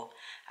 4,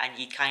 and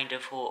you'd kind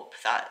of hope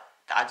that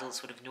the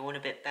adults would have known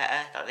a bit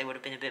better, that they would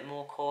have been a bit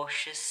more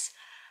cautious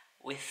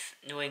with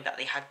knowing that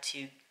they had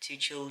two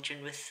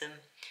children with them.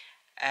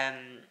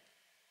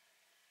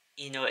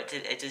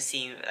 It does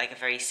seem like a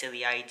very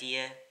silly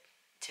idea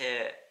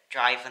to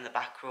drive on the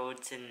back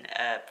roads in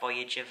a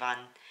Voyager van.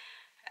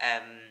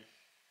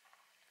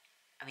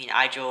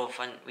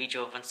 We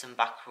drove on some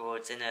back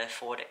roads in a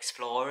Ford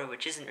Explorer,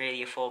 which isn't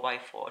really a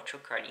 4x4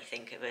 truck or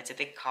anything, but it's a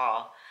big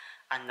car,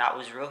 and that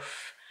was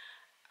rough.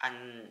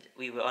 And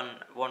we were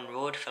on one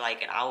road for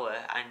like an hour,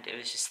 and it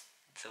was just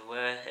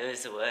it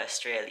was the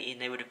worst really,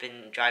 and they would have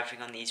been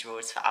driving on these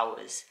roads for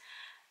hours.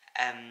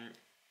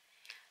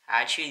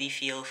 I truly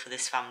feel for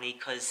this family,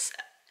 because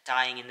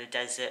dying in the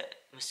desert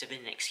must have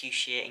been an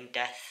excruciating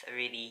death, a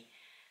really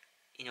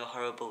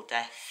horrible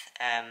death.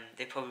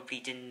 They probably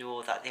didn't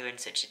know that they were in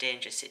such a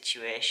dangerous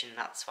situation.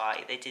 That's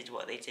why they did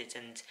what they did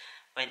and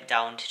went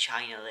down to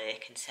China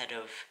Lake instead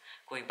of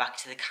going back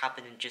to the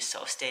cabin and just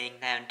sort of staying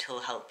there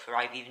until help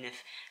arrived. Even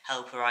if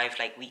help arrived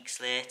like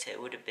weeks later,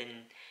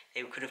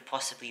 they could have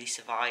possibly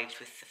survived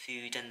with the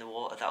food and the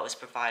water that was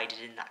provided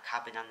in that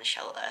cabin and the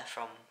shelter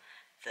from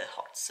the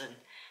hot sun.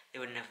 They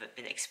wouldn't have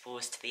been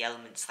exposed to the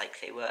elements like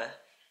they were.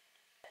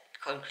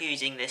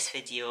 Concluding this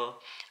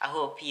video, I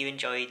hope you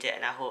enjoyed it,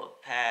 and I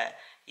hope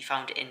you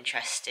found it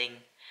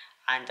interesting,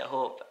 and I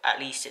hope at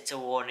least it's a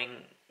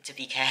warning to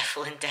be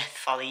careful in Death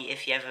Valley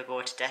if you ever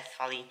go to Death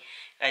Valley.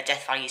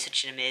 Death Valley is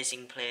such an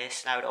amazing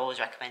place, and I would always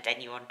recommend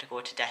anyone to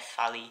go to Death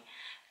Valley,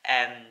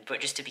 but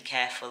just to be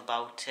careful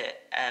about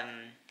it.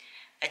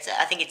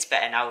 I think it's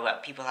better now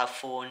that people have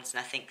phones, and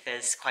I think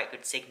there's quite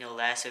good signal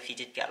there, so if you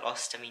did get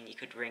lost, you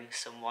could ring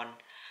someone.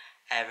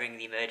 Ring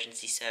the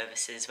emergency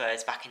services,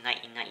 whereas back in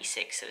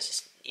 1996 it was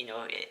just,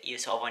 you're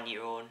sort of on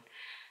your own.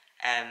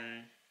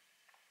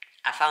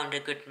 I found a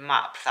good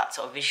map that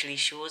sort of visually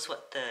shows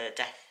what the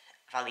Death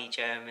Valley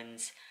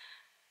Germans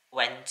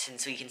went, and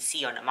so you can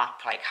see on a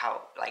map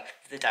how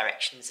the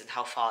directions and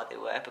how far they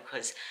were,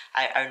 because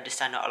I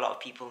understand not a lot of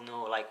people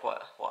know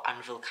what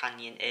Anvil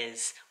Canyon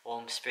is,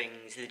 Warm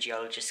Springs, the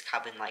geologist's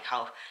cabin,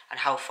 how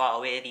far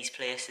away these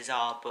places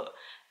are, but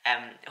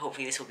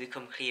hopefully this will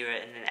become clearer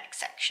in the next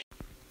section.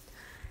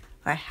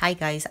 Right, hi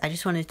guys, I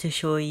just wanted to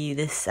show you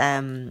this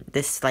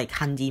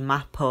handy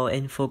map or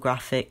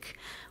infographic,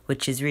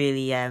 which is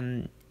really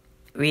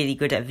really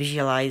good at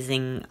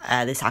visualizing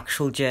this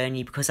actual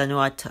journey, because I know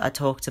I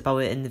talked about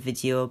it in the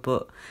video,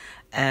 but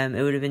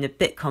it would have been a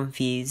bit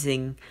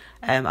confusing.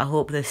 I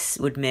hope this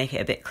would make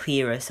it a bit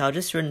clearer, so I'll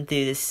just run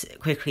through this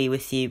quickly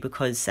with you,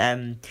 because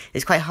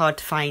it's quite hard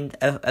to find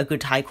a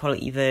good high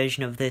quality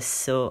version of this,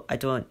 so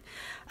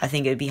I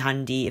think it would be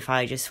handy if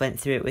I just went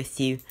through it with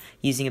you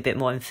using a bit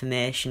more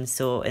information.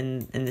 So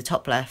in the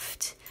top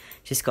left,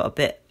 just got a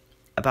bit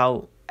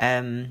about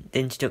the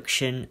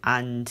introduction,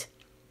 and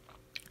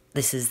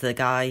this is the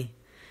guy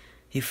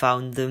who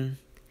found them,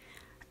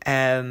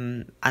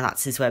 and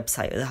that's his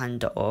website,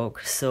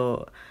 thehand.org.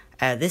 So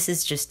this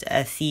is just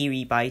a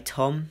theory by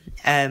Tom.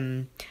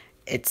 It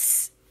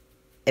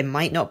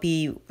might not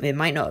be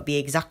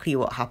exactly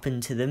what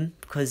happened to them,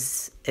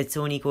 because it's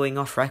only going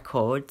off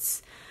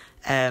records.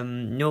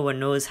 No one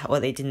knows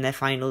what they did in their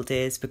final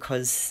days,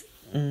 because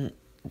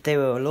they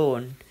were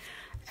alone.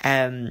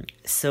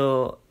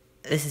 So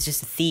this is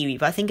just a theory,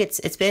 but I think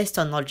it's based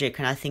on logic,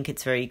 and I think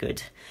it's very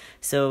good.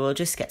 So we'll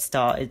just get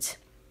started.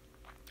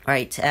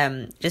 Right,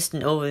 just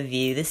an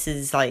overview. This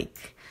is a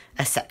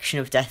section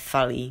of Death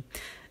Valley.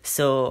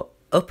 So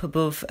up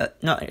above,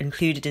 not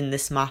included in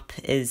this map,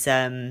 is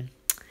Furnace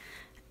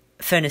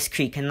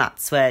Creek, and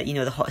that's where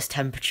the hottest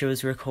temperature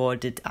was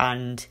recorded,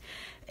 and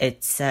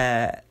it's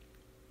like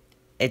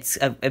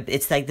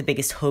the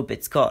biggest hub.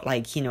 It's got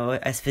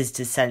a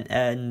visitor centre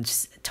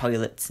and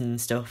toilets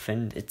and stuff,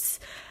 and it's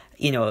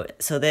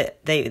so they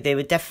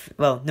were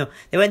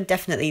they weren't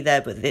definitely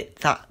there, but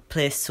that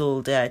place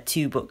sold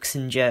 2 books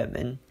in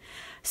German.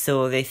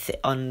 So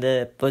on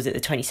the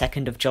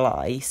 22nd of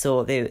July,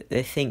 so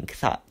they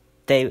think that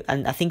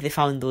and I think they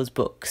found those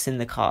books in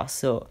the car,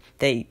 so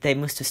they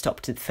must have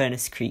stopped at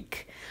Furnace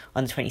Creek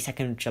on the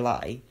 22nd of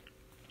July.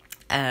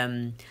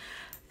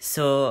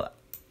 So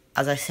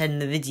as I said in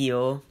the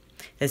video,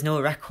 there's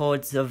no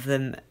records of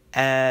them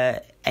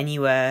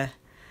anywhere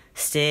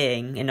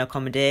staying in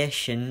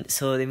accommodation,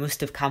 so they must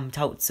have camped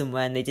out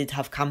somewhere, and they did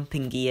have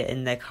camping gear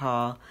in their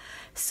car.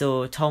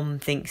 So Tom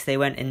thinks they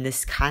went in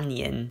this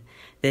canyon,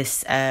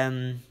 this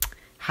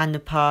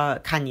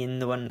Hanapa Canyon,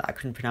 the one that I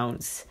couldn't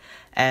pronounce,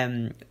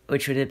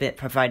 which would have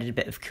provided a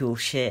bit of cool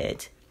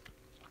shade.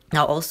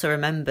 Now, also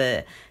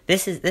remember,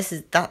 that's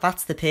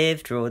the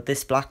paved road.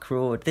 This black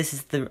road. This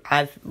is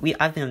I've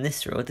been on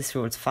this road. This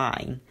road's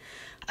fine.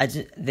 I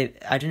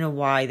don't know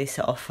why they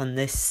set off on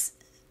this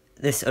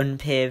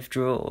unpaved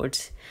road.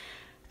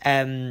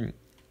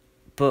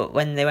 But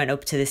when they went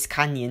up to this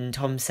canyon,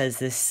 Tom says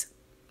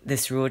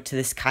this road to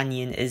this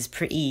canyon is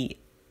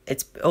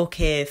it's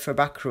okay for a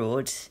back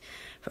road,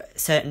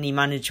 certainly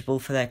manageable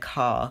for their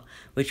car,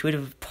 which would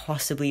have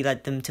possibly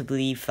led them to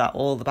believe that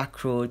all the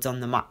back roads on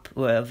the map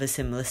were of a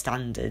similar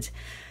standard.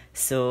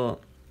 So,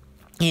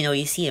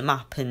 you see a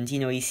map and,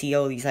 you see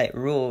all these,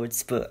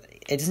 roads, but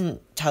it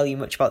doesn't tell you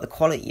much about the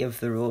quality of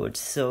the road,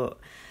 so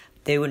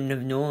they wouldn't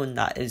have known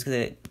that it was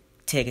going to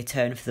take a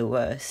turn for the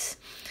worse.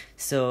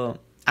 So,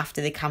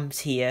 after they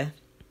camped here,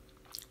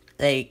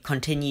 they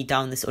continued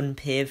down this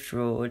unpaved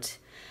road,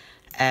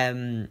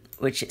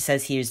 which it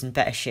says here is in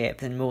better shape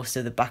than most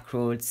of the back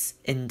roads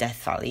in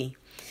Death Valley.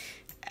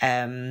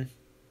 And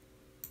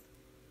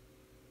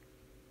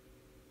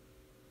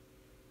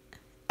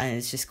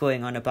it's just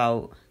going on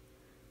about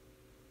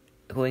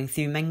going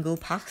through Mengle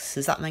Pass.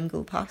 Is that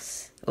Mengle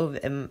Pass?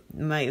 It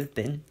might have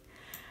been.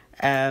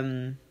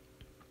 And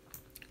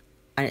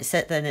it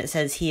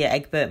says here,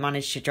 Egbert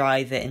managed to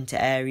drive it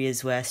into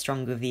areas where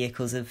stronger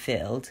vehicles have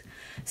failed.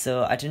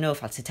 So I don't know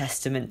if that's a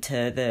testament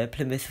to the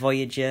Plymouth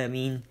Voyager.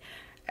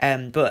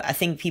 But I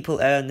think people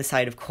err on the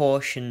side of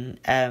caution.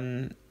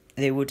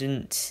 They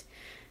wouldn't,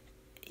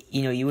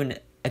 you wouldn't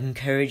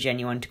encourage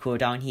anyone to go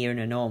down here in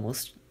a normal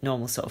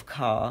sort of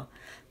car,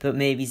 but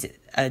maybe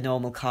a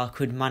normal car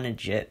could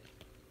manage it.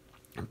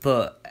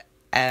 But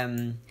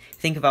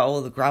think about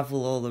all the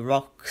gravel, all the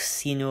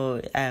rocks,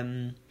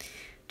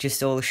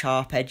 just all the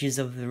sharp edges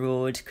of the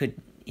road could,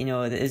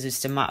 it was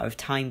just a matter of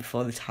time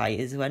before the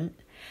tyres went.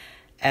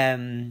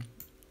 And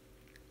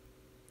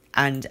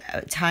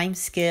time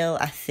scale,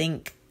 I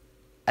think,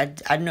 I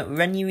don't know,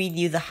 when you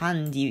review the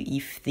hand,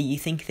 you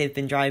think they've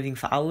been driving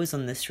for hours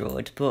on this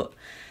road, but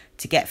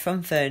to get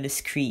from Furnace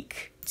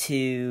Creek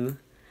to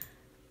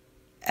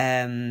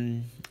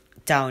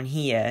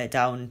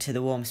down to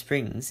the Warm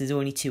Springs is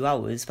only 2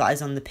 hours, but as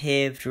on the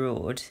paved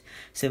road,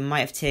 so it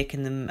might have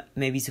taken them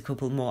maybe a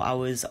couple more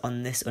hours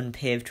on this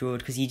unpaved road,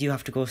 because you do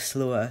have to go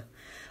slower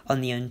on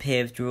the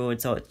unpaved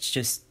roads, or it's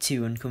just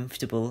too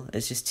uncomfortable,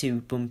 it's just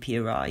too bumpy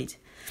a ride.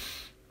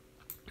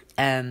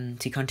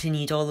 To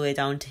continued all the way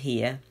down to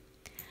here.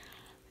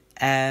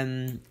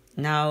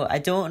 Now, I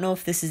don't know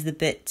if this is the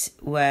bit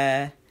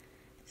where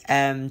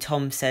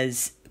Tom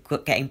says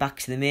getting back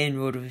to the main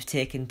road would have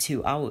taken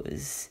 2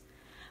 hours,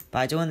 but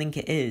I don't think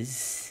it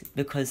is,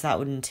 because that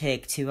wouldn't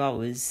take 2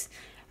 hours.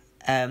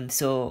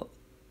 So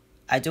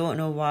I don't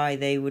know why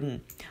they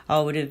wouldn't.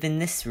 Oh, it would have been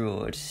this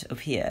road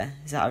up here.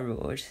 Is that a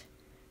road?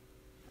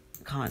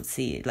 I can't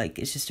see it.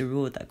 It's just a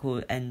road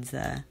that ends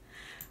there.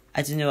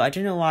 I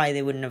don't know why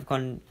they wouldn't have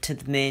gone to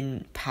the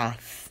main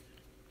path,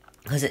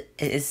 because it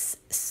is,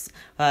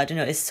 I don't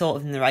know, it's sort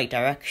of in the right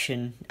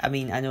direction. I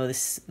know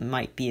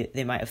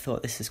they might have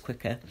thought this was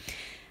quicker.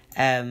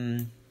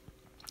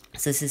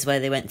 So this is where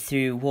they went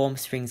through Warm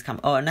Springs Camp.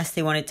 Oh, unless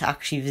they wanted to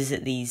actually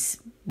visit these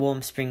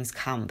Warm Springs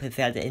Camp, if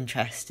they had an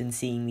interest in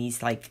seeing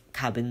these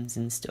cabins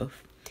and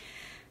stuff.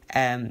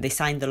 They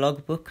signed the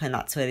logbook, and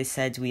that's where they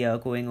said we are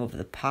going over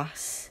the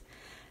pass.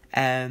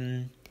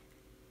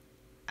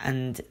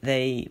 And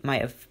they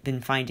might have been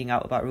finding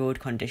out about road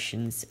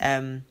conditions.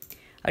 I'll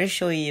just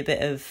show you a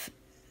bit of,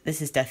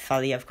 this is Death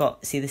Valley.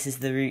 this is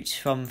the route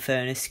from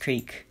Furnace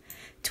Creek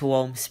to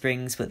Warm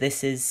Springs, but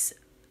this is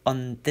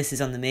on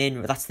the main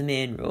road. That's the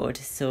main road,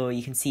 so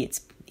you can see it's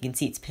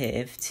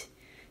paved.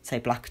 It's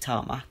black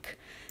tarmac.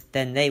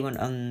 Then they went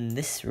on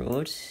this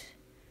road,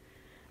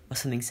 or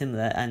something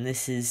similar, and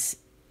this is,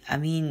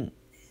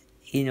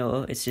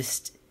 it's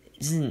just,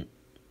 it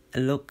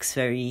looks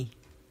very,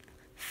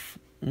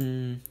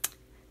 it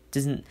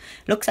does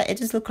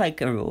look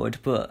like a road,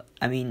 but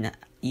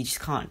you just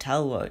can't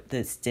tell what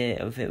the state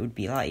of it would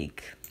be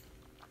like.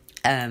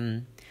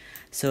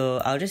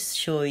 So I'll just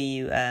show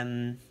you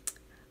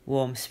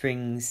Warm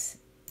Springs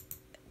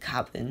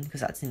cabin,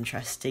 because that's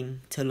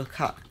interesting to look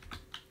at.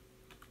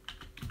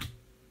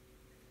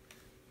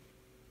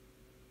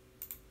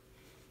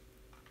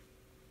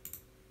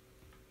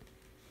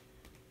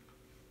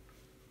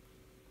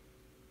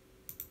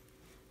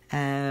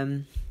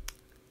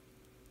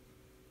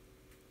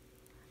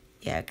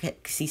 I can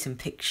see some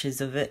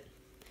pictures of it.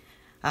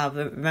 But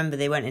remember,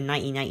 they went in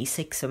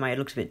 1996, so it might have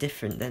looked a bit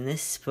different than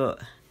this, but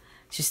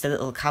it's just a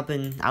little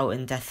cabin out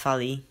in Death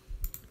Valley.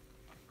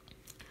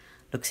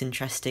 Looks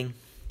interesting.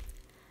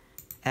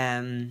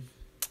 I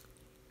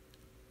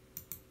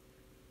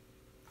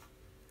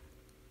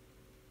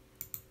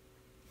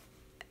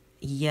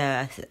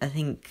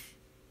think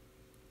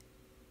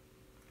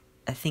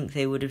I think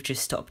they would have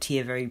just stopped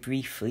here very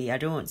briefly. I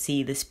don't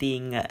see this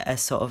being a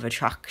sort of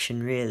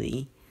attraction,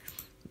 really.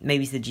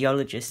 Maybe it's the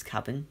geologist's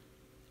cabin.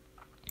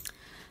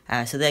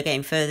 So they're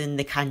getting further in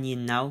the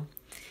canyon now,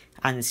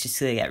 and it's just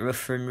going to get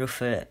rougher and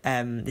rougher.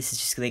 This is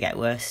just going to get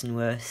worse and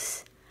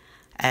worse.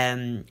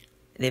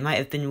 They might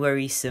have been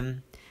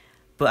worrisome,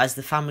 but as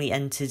the family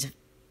entered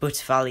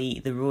Butte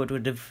Valley, the road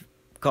would have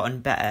gotten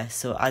better.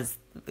 So as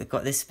they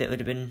got this bit would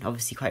have been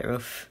obviously quite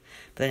rough,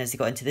 but then as they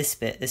got into this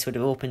bit, this would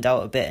have opened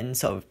out a bit and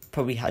sort of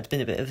probably had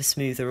been a bit of a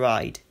smoother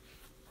ride.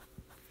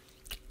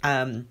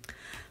 Now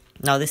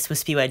this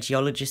must be where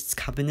geologist's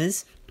cabin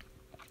is,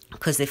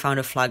 because they found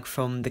a flag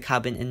from the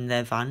cabin in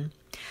their van.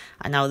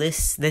 And now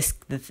this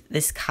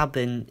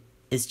cabin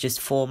is just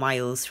 4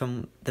 miles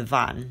from the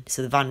van.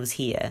 So the van was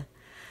here.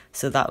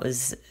 So that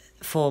was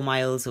 4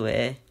 miles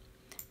away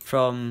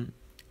from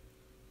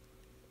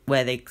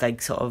where they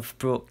sort of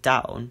broke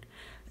down.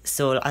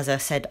 So as I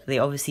said, they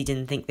obviously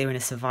didn't think they were in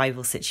a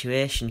survival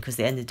situation, because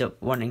they ended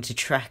up wanting to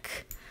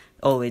trek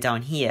all the way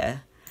down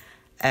here.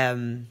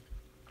 They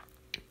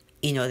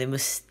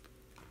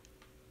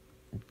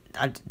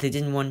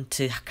didn't want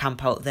to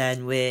camp out there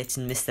and wait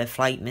and miss their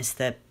flight, miss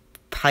their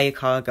hire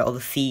car, get all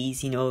the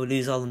fees,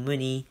 lose all the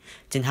money,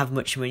 didn't have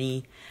much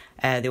money.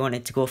 They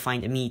wanted to go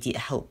find immediate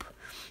help.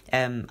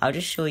 I'll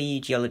just show you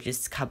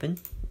geologist's cabin.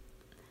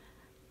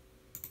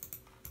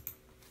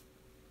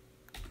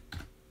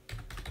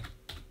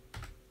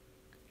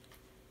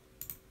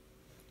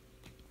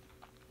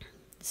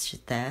 It's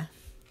just there.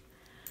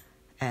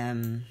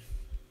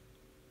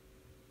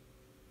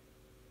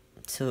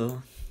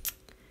 So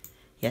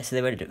I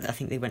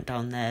think they went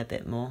down there a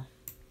bit more.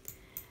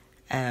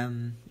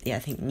 I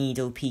think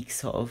Needle Peak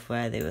sort of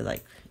where they were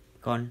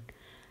gone.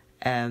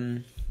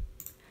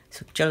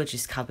 So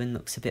geologist's cabin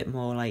looks a bit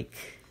more like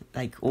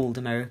old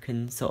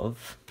American, sort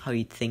of how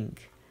you'd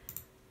think.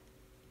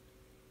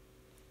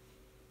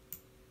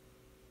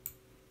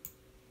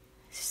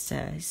 So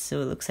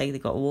it looks like they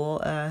got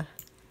water,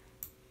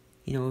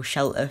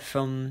 shelter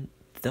from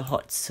the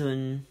hot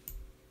sun,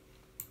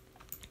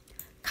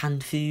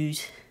 canned food.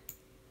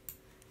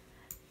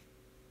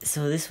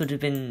 So this would have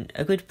been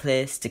a good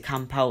place to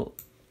camp out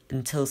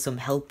until some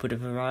help would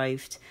have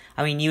arrived.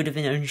 I mean, you would have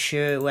been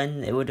unsure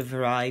when it would have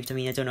arrived. I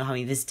mean, I don't know how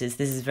many visitors.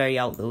 This is very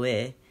out the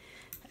way.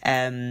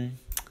 But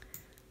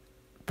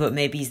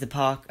maybe a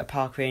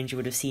park ranger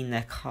would have seen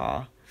their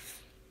car.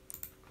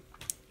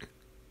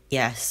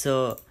 Yeah,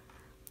 so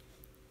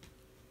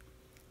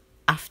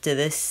after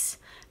this,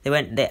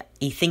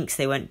 he thinks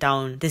they went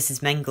down. This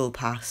is Mengel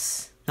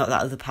Pass, not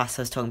that other pass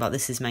I was talking about.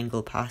 This is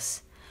Mengel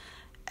Pass.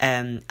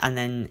 And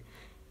then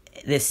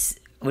this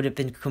would have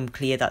become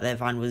clear that their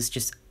van was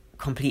just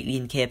completely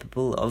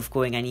incapable of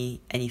going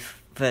any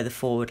further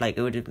forward. It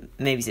would have,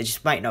 maybe it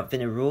just might not have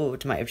been a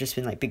road, it might have just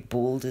been big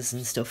boulders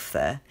and stuff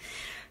there.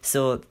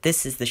 So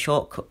this is the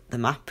shortcut the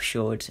map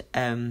showed.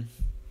 I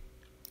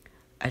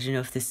don't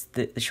know if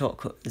the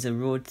shortcut is a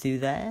road through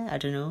there. I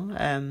don't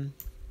know.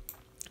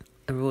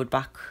 A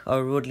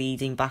road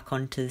leading back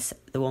onto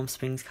the Warm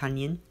Springs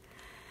Canyon.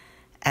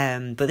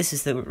 But this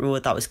is the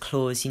road that was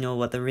closed.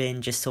 What the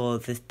ranger saw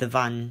the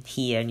van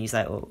here, and he was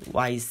like, "Oh,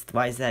 why is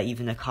there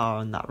even a car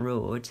on that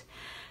road?"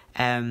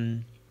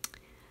 And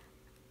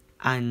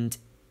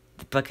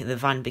the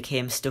van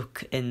became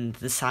stuck in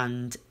the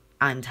sand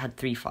and had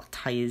 3 flat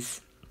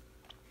tires.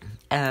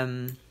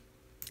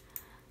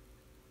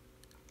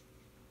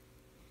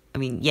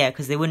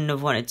 Because they wouldn't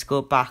have wanted to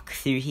go back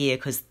through here,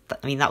 because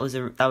that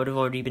would have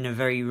already been a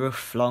very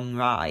rough, long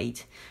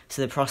ride.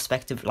 So the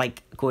prospect of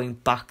going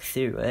back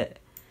through it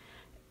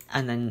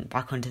and then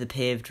back onto the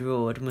paved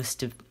road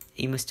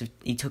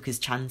he took his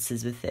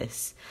chances with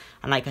this.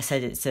 And like I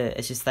said, it's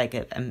just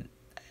a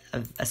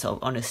sort of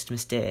honest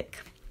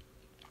mistake.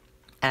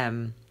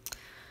 And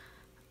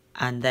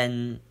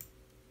then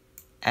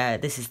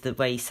this is the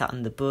way he sat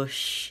in the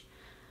bush,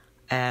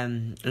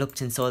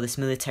 looked and saw this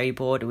military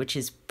border, which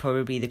is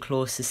probably the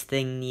closest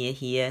thing near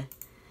here,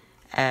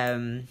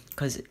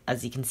 because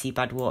as you can see,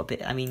 Badwater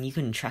bit, you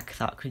couldn't track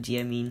that, could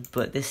you?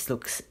 But this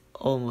looks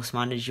almost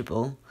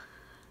manageable.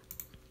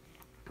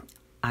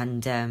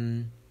 And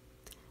so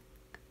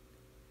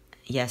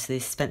they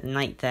spent the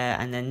night there,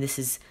 and then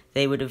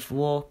they would have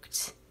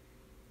walked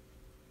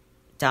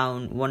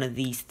down one of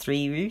these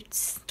 3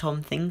 routes.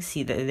 Tom thinks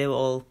that they were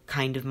all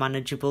kind of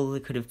manageable. They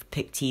could have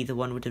picked either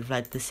one, would have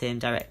led the same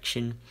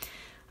direction.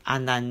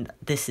 And then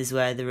this is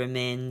where the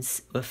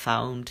remains were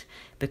found,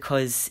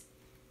 because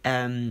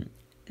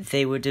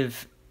they would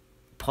have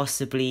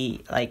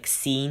possibly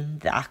seen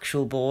the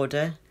actual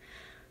border,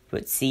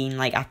 but seen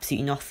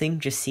absolutely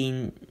nothing. Just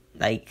seen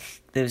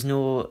there was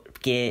no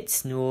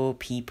gates, no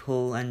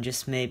people, and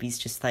just maybe it's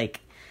just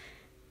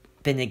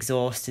been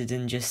exhausted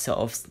and just sort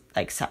of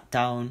sat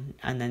down.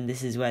 And then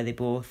this is where they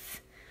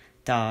both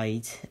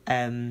died.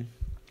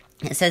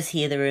 It says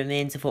here the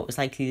remains of what was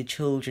likely the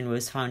children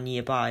was found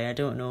nearby. I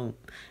don't know.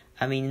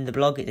 In the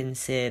blog it didn't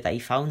say that he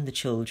found the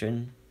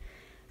children.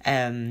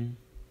 I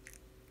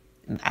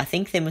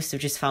think they must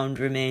have just found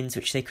remains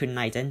which they couldn't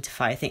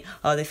identify. I think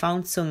they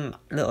found some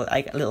little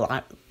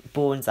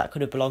bones that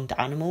could have belonged to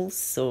animals,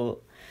 so,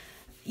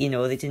 you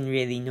know, they didn't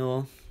really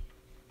know.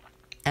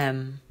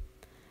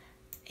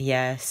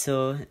 Yeah,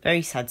 so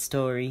very sad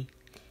story.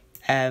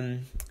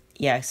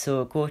 Yeah,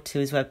 so go to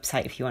his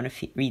website if you want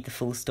to read the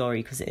full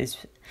story, because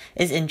it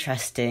is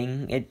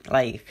interesting. It,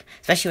 like,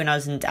 especially when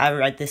I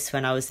read this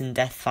when I was in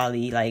Death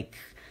Valley. Like,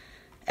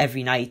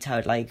 every night I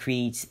would like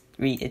read.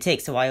 It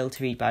takes a while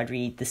to read, but I'd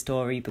read the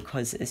story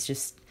because it's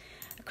just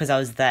because I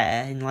was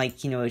there, and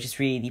like, you know, it just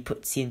really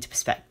puts you into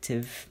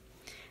perspective.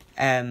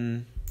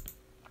 You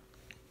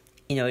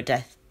know,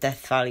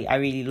 Death Valley. I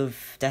really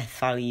love Death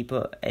Valley,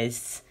 but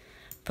it's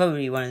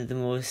probably one of the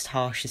most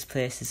harshest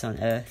places on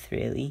earth,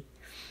 really.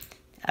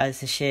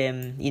 It's a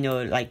shame, you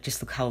know, like, just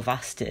look how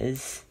vast it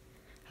is.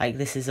 Like,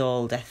 this is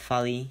all Death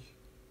Valley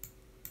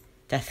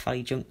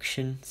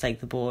Junction. It's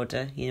like the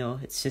border, you know.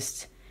 It's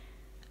just,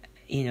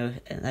 you know,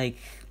 like,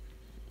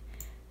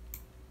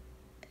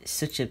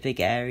 such a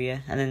big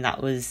area. And then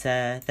that was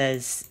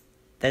there's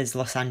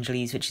Los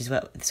Angeles, which is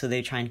what, so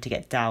they're trying to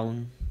get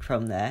down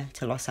from there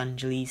to Los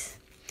Angeles.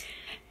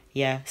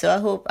 Yeah,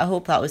 so I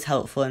hope that was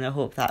helpful, and I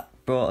hope that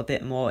brought a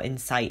bit more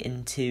insight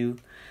into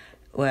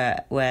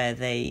where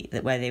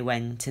they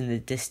went and the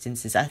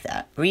distances.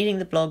 Reading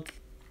the blog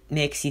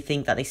makes you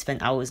think that they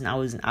spent hours and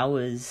hours and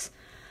hours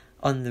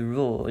on the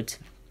road,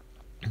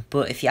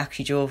 but if you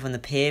actually drove on the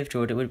paved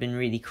road, it would have been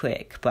really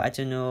quick. But I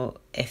don't know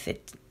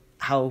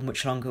how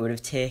much longer it would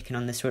have taken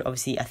on this road.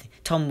 Obviously, I think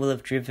Tom will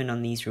have driven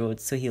on these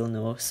roads, so he'll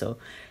know. So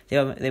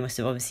they must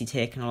have obviously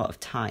taken a lot of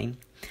time.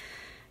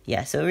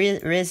 Yeah, so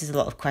it raises a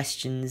lot of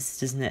questions,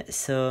 doesn't it?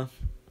 So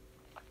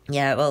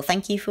yeah, well,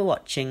 thank you for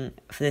watching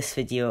for this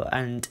video,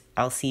 and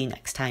I'll see you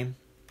next time.